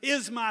Marcus,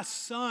 is my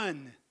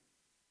son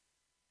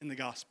in the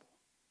gospel.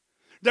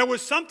 There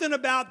was something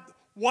about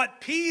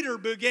what Peter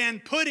began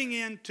putting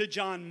into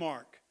John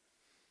Mark.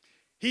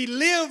 He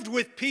lived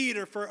with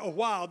Peter for a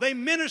while. They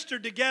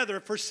ministered together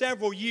for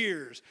several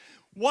years.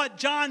 What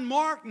John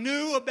Mark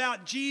knew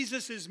about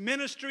Jesus'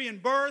 ministry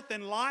and birth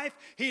and life,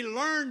 he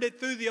learned it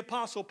through the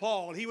Apostle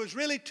Paul. He was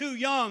really too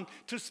young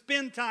to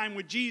spend time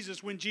with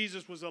Jesus when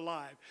Jesus was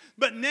alive.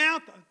 But now,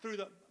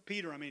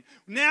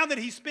 now that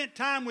he spent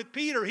time with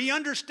Peter, he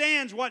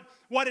understands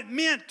what it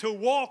meant to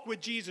walk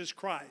with Jesus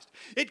Christ.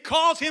 It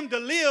caused him to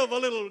live a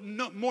little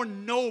more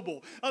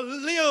noble,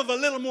 live a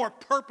little more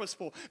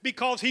purposeful,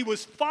 because he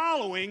was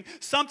following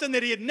something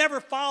that he had never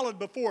followed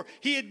before.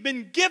 He had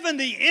been given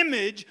the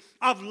image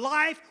of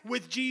life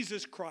with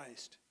Jesus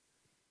Christ.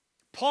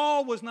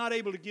 Paul was not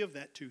able to give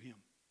that to him.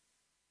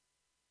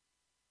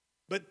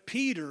 But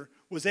Peter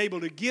was able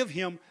to give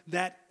him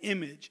that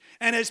image.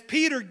 And as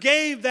Peter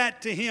gave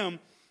that to him,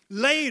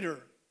 later,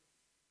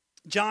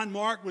 John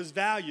Mark was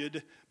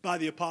valued by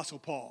the Apostle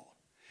Paul.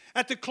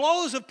 At the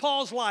close of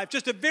Paul's life,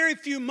 just a very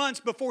few months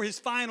before his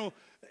final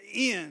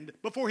end,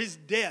 before his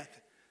death,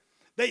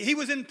 he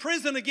was in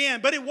prison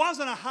again, but it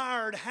wasn't a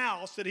hired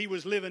house that he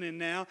was living in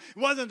now.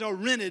 It wasn't a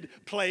rented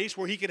place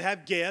where he could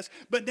have guests.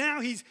 But now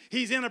he's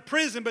in a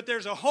prison, but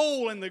there's a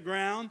hole in the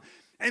ground,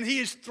 and he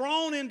is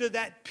thrown into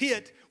that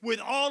pit with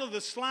all of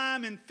the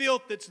slime and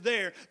filth that's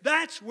there.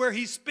 That's where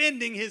he's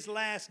spending his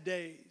last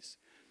days.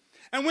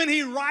 And when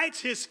he writes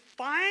his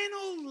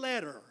final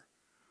letter,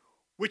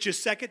 which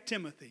is 2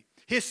 Timothy,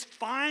 his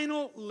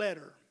final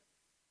letter,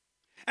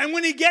 and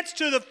when he gets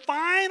to the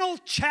final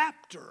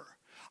chapter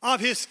of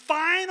his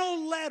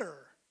final letter,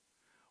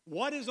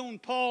 what is on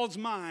Paul's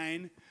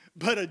mind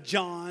but a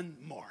John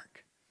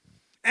Mark?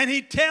 And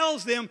he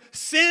tells them,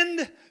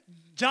 send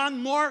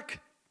John Mark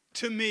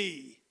to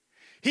me.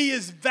 He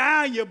is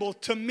valuable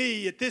to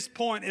me at this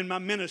point in my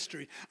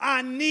ministry.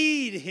 I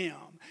need him.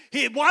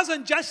 It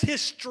wasn't just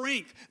his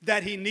strength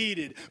that he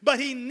needed, but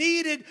he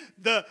needed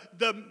the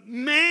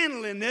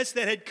manliness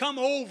that had come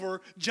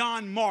over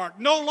John Mark.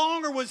 No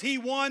longer was he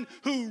one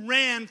who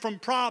ran from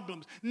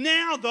problems.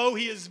 Now, though,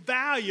 he is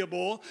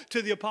valuable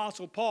to the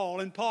Apostle Paul,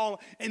 and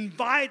Paul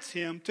invites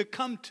him to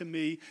come to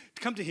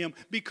him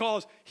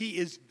because he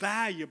is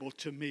valuable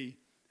to me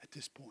at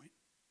this point.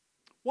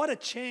 What a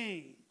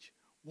change.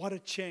 What a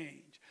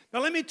change. Now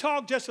let me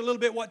talk just a little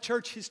bit what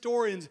church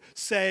historians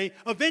say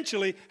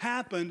eventually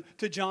happened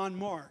to John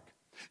Mark.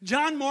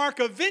 John Mark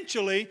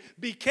eventually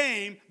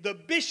became the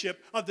bishop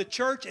of the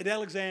church at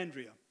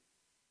Alexandria.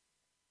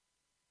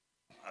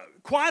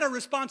 Quite a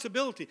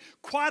responsibility,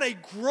 quite a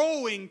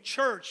growing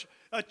church,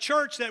 a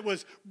church that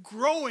was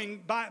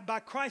growing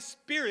by Christ's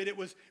Spirit. It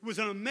was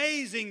an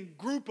amazing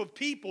group of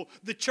people,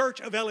 the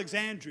church of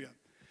Alexandria.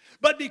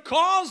 But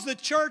because the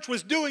church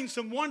was doing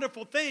some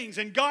wonderful things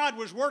and God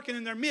was working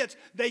in their midst,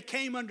 they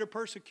came under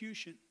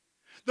persecution.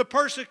 The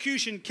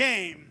persecution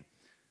came.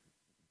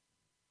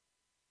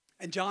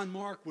 And John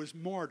Mark was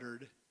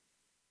martyred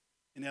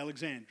in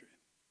Alexandria.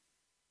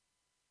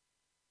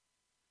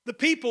 The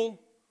people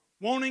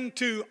wanting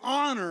to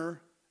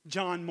honor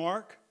John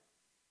Mark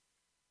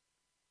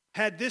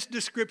had this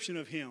description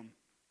of him.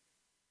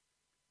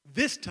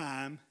 This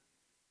time,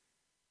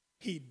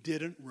 he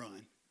didn't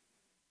run.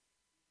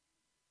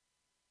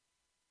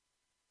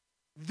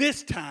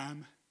 This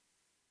time,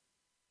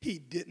 he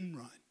didn't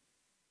run.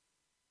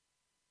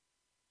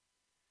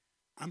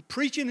 I'm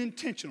preaching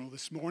intentional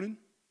this morning.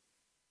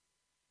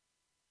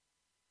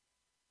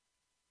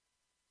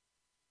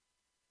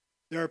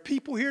 There are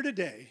people here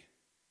today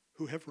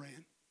who have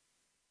ran.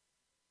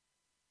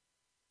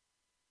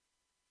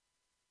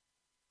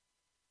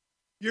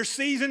 Your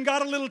season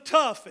got a little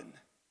tough, and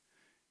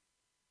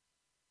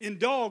in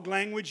dog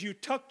language, you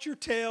tucked your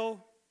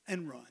tail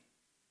and run.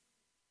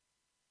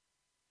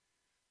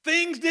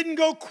 Things didn't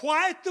go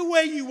quite the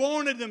way you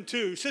wanted them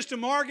to. Sister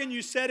Morgan,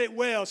 you said it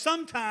well.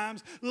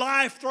 Sometimes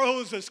life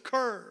throws us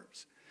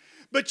curves.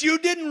 But you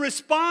didn't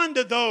respond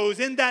to those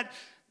in that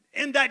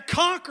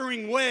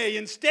conquering way.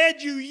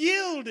 Instead, you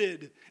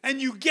yielded and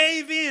you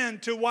gave in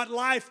to what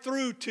life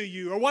threw to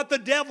you or what the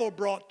devil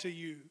brought to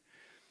you.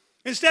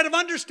 Instead of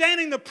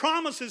understanding the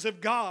promises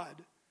of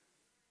God,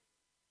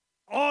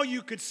 all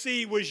you could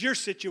see was your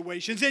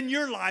situations in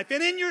your life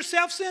and in your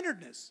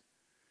self-centeredness.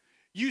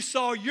 You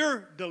saw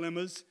your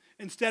dilemmas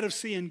instead of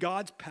seeing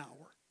God's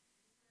power.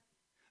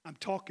 I'm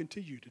talking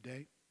to you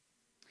today.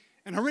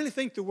 And I really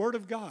think the Word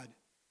of God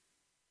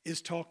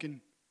is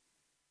talking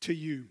to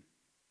you.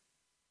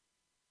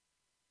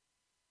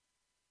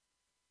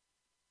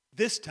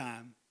 This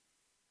time,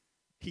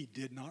 he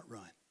did not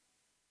run.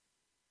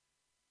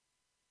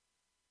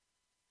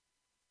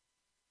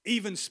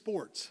 Even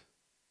sports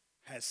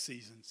has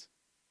seasons.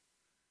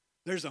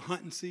 There's a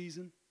hunting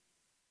season.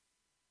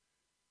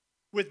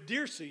 With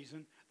deer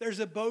season, there's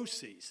a bow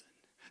season.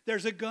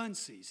 There's a gun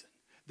season.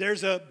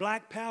 There's a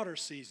black powder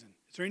season.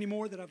 Is there any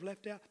more that I've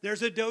left out?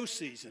 There's a doe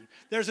season.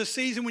 There's a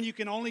season when you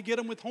can only get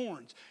them with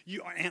horns.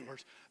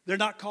 Antlers. They're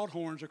not called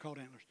horns, they're called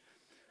antlers.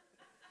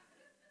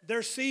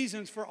 There's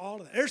seasons for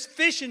all of that. There's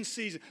fishing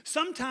season.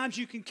 Sometimes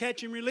you can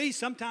catch and release.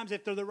 Sometimes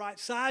if they're the right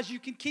size, you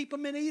can keep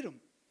them and eat them.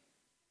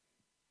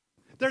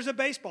 There's a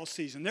baseball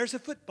season. There's a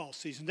football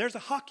season. There's a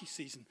hockey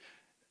season.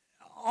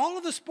 All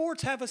of the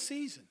sports have a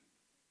season.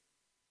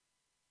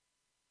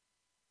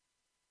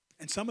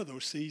 And some of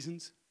those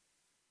seasons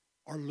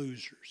are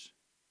losers.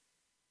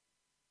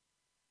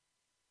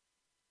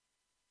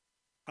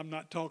 I'm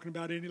not talking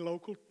about any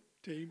local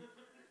team.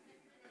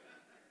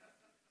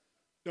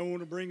 Don't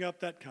want to bring up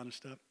that kind of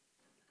stuff.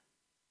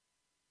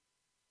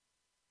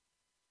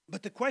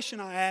 But the question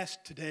I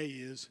ask today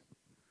is,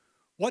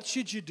 what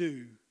should you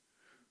do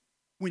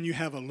when you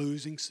have a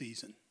losing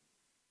season?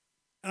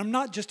 And I'm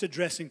not just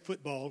addressing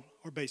football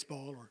or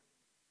baseball or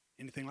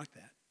anything like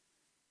that.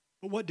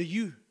 But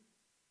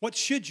what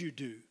should you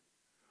do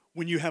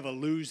when you have a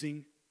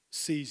losing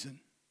season?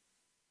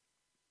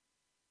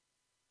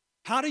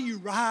 How do you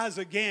rise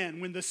again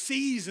when the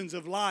seasons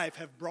of life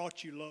have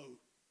brought you low?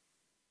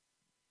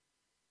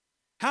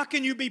 How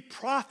can you be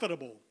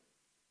profitable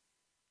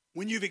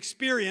when you've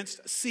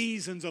experienced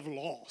seasons of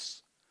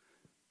loss?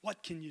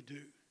 What can you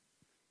do?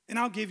 And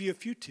I'll give you a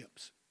few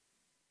tips.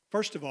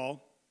 First of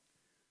all,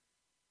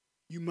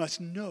 you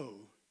must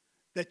know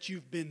that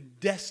you've been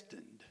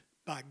destined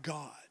by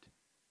God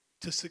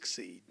to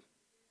succeed.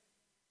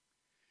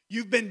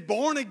 You've been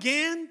born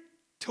again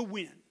to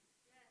win.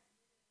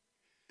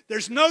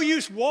 There's no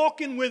use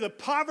walking with a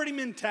poverty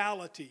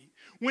mentality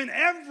when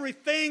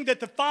everything that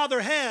the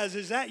Father has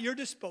is at your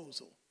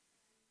disposal.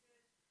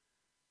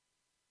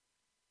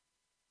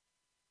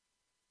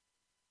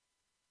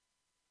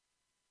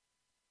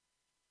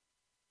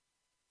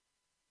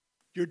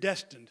 You're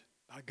destined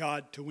by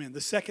God to win.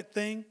 The second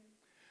thing,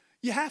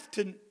 you have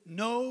to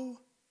know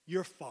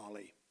your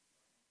folly.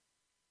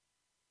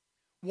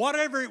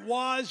 Whatever it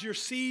was, your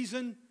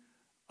season,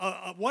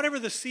 whatever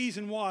the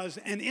season was,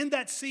 and in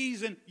that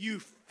season you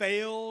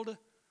failed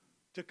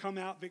to come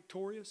out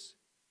victorious,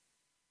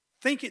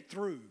 think it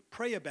through.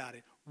 Pray about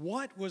it.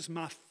 What was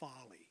my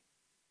folly?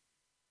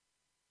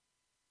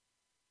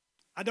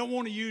 I don't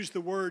want to use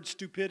the word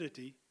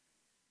stupidity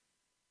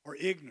or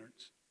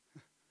ignorance.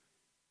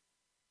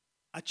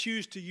 I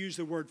choose to use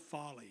the word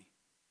folly.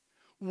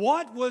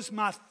 What was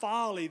my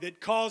folly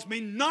that caused me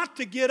not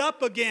to get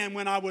up again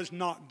when I was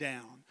knocked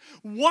down?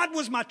 What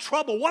was my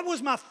trouble? What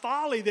was my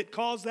folly that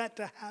caused that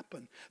to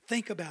happen?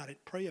 Think about it.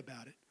 Pray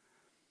about it.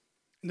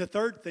 And the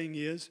third thing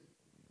is,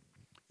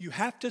 you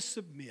have to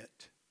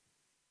submit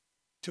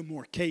to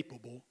more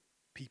capable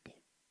people.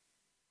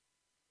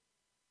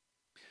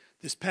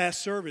 This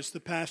past service, the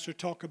pastor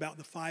talked about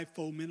the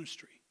fivefold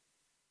ministry.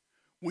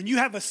 When you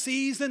have a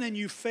season and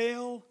you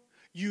fail,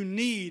 you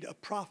need a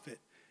prophet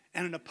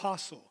and an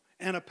apostle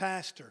and a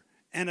pastor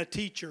and a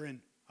teacher, and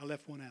I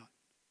left one out.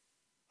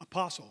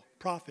 Apostle,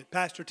 prophet,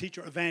 pastor,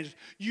 teacher, evangelist.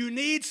 You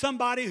need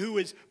somebody who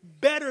is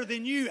better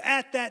than you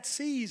at that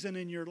season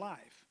in your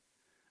life.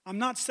 I'm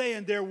not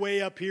saying they're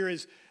way up here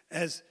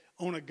as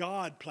on a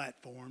God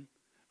platform.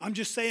 I'm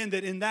just saying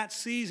that in that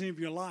season of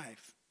your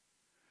life,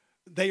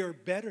 they are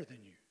better than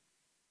you.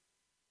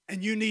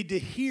 And you need to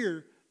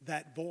hear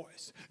that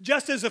voice.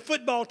 Just as a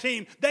football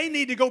team, they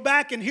need to go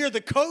back and hear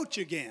the coach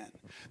again.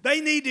 They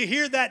need to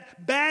hear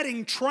that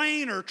batting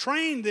trainer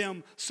train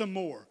them some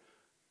more.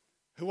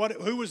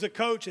 Who was the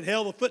coach that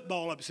held the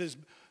football up? Says,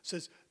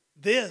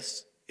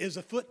 this is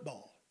a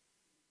football.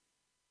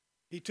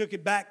 He took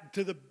it back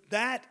to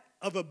that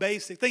of a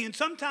basic thing. And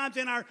sometimes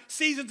in our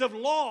seasons of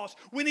loss,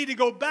 we need to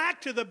go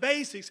back to the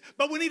basics.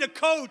 But we need a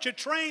coach, a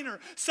trainer,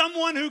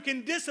 someone who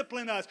can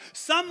discipline us,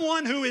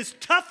 someone who is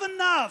tough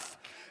enough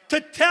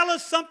to tell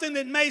us something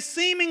that may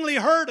seemingly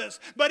hurt us.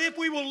 But if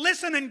we will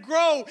listen and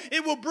grow,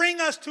 it will bring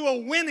us to a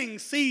winning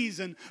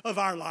season of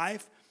our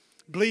life.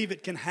 Believe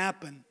it can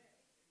happen.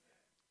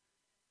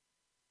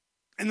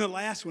 And the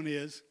last one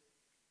is,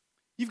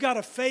 you've got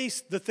to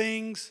face the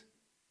things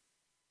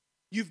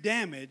you've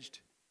damaged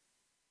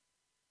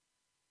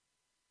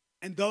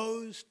and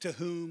those to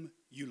whom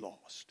you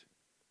lost.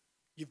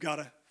 You've got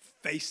to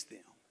face them.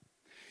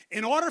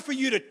 In order for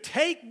you to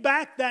take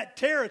back that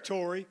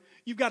territory,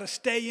 you've got to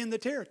stay in the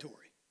territory.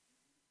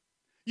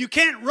 You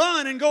can't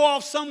run and go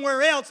off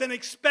somewhere else and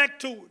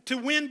expect to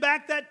win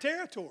back that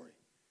territory.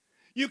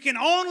 You can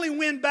only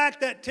win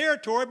back that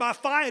territory by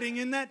fighting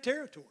in that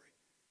territory.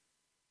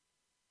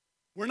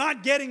 We're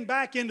not getting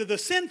back into the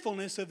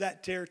sinfulness of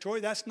that territory.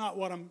 That's not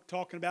what I'm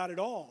talking about at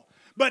all.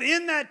 But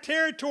in that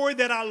territory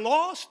that I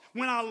lost,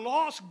 when I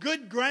lost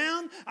good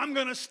ground, I'm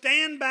going to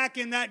stand back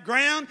in that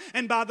ground.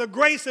 And by the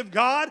grace of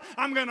God,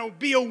 I'm going to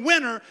be a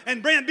winner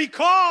and brand,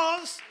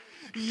 because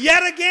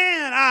yet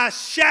again I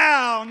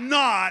shall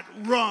not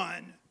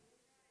run.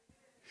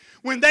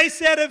 When they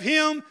said of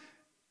him,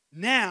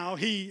 now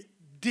he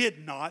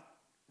did not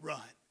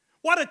run.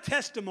 What a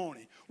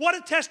testimony. What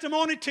a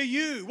testimony to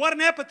you. What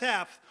an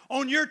epitaph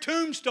on your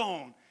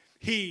tombstone.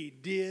 He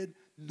did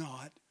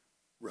not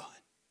run.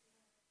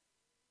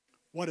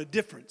 What a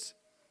difference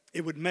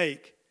it would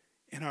make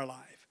in our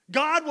life.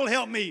 God will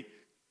help me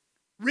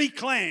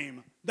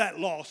reclaim that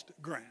lost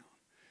ground.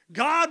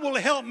 God will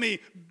help me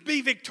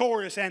be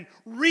victorious and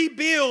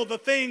rebuild the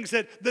things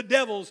that the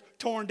devil's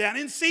torn down.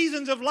 In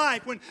seasons of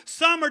life, when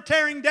some are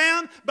tearing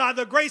down, by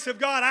the grace of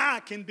God, I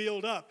can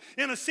build up.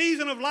 In a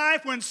season of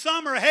life when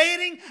some are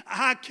hating,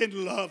 I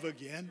can love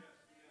again.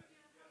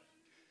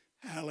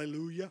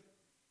 Hallelujah.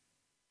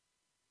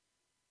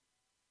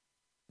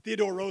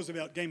 Theodore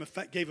Roosevelt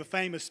gave a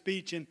famous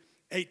speech in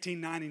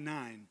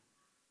 1899.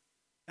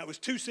 That was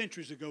 2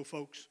 centuries ago,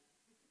 folks.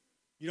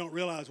 You don't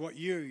realize what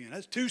year you're in.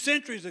 That's 2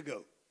 centuries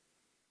ago.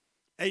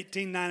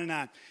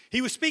 1899.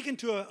 He was speaking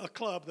to a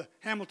club, the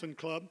Hamilton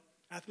Club,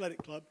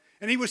 athletic club,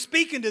 and he was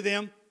speaking to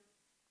them.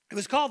 It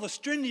was called The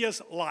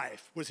Strenuous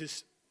Life, was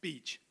his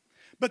speech.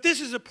 But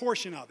this is a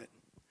portion of it.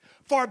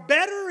 For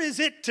better is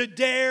it to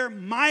dare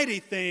mighty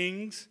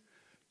things,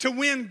 to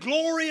win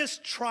glorious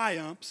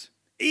triumphs,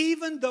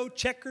 even though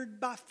checkered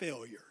by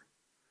failure,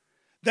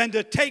 than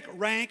to take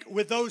rank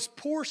with those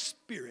poor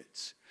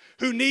spirits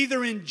who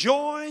neither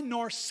enjoy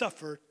nor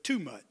suffer too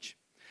much,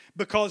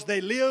 because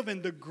they live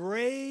in the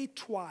gray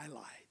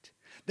twilight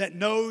that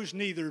knows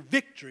neither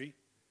victory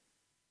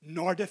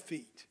nor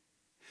defeat.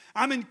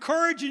 I'm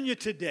encouraging you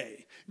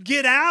today,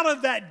 get out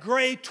of that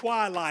gray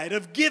twilight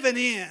of giving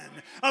in,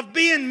 of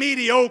being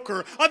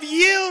mediocre, of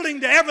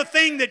yielding to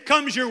everything that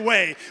comes your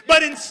way.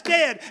 But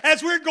instead,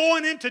 as we're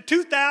going into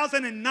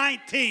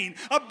 2019,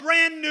 a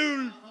brand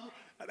new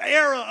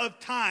era of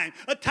time,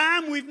 a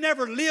time we've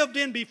never lived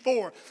in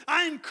before,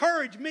 I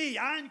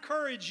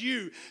encourage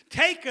you,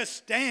 take a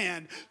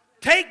stand.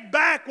 Take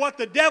back what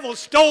the devil's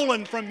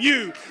stolen from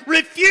you.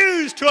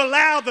 Refuse to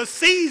allow the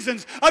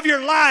seasons of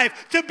your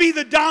life to be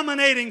the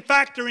dominating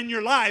factor in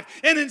your life.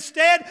 And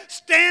instead,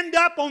 stand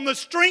up on the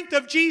strength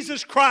of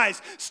Jesus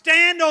Christ.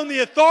 Stand on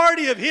the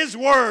authority of His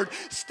Word.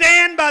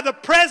 Stand by the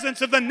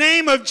presence of the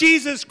name of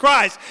Jesus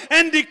Christ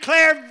and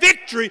declare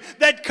victory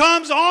that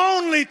comes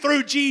only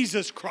through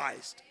Jesus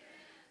Christ.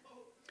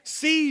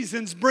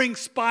 Seasons bring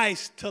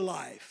spice to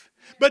life.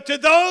 But to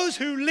those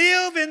who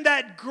live in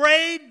that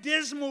gray,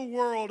 dismal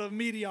world of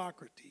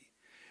mediocrity,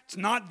 it's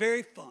not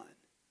very fun.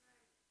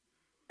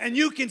 And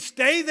you can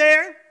stay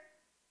there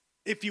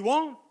if you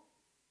want.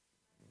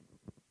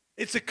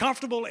 It's a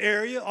comfortable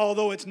area,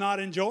 although it's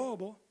not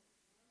enjoyable.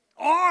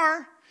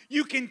 Or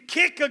you can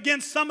kick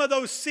against some of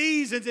those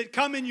seasons that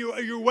come in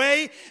your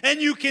way,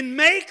 and you can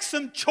make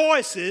some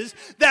choices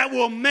that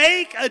will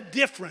make a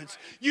difference.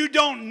 You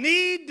don't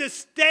need to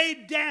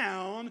stay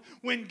down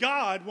when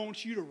God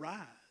wants you to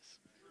rise.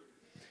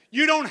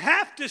 You don't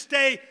have to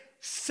stay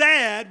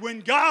sad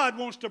when God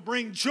wants to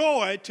bring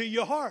joy to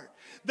your heart.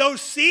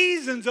 Those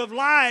seasons of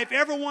life,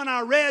 everyone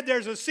I read,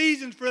 there's a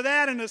season for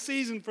that and a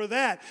season for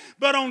that.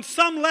 But on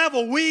some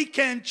level, we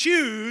can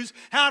choose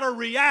how to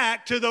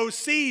react to those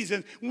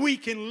seasons. We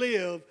can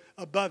live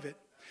above it.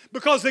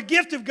 Because the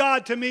gift of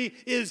God to me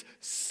is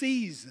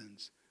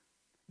seasons.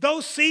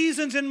 Those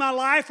seasons in my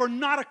life are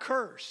not a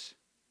curse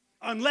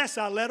unless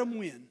I let them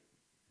win.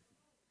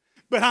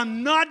 But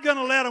I'm not going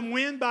to let them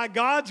win by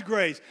God's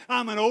grace.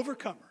 I'm an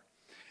overcomer.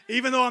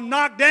 Even though I'm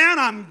knocked down,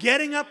 I'm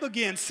getting up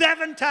again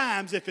 7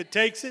 times if it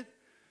takes it.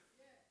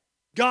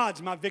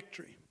 God's my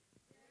victory.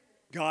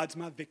 God's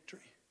my victory.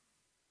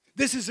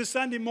 This is a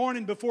Sunday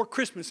morning before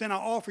Christmas, and I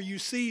offer you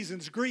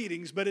seasons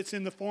greetings, but it's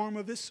in the form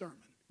of this sermon.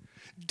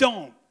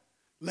 Don't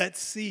let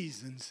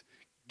seasons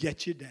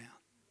get you down.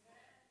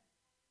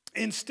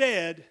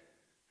 Instead,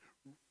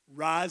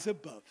 rise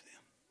above them.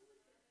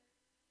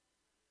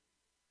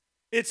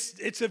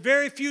 It's a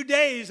very few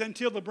days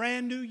until the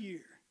brand new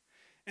year.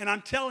 And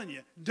I'm telling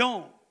you,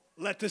 don't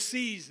let the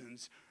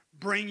seasons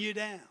bring you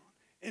down.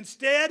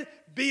 Instead,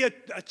 be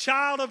a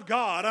child of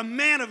God, a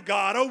man of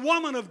God, a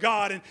woman of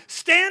God, and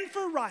stand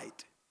for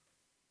right.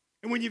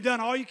 And when you've done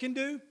all you can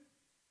do,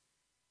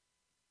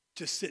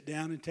 just sit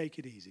down and take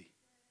it easy.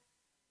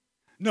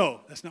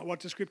 No, that's not what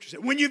the scripture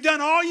said. When you've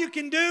done all you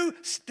can do,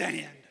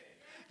 stand.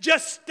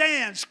 Just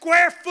stand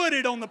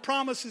square-footed on the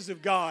promises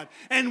of God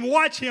and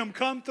watch Him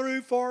come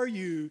through for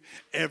you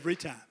every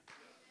time.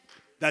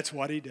 That's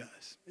what He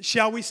does.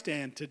 Shall we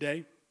stand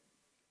today?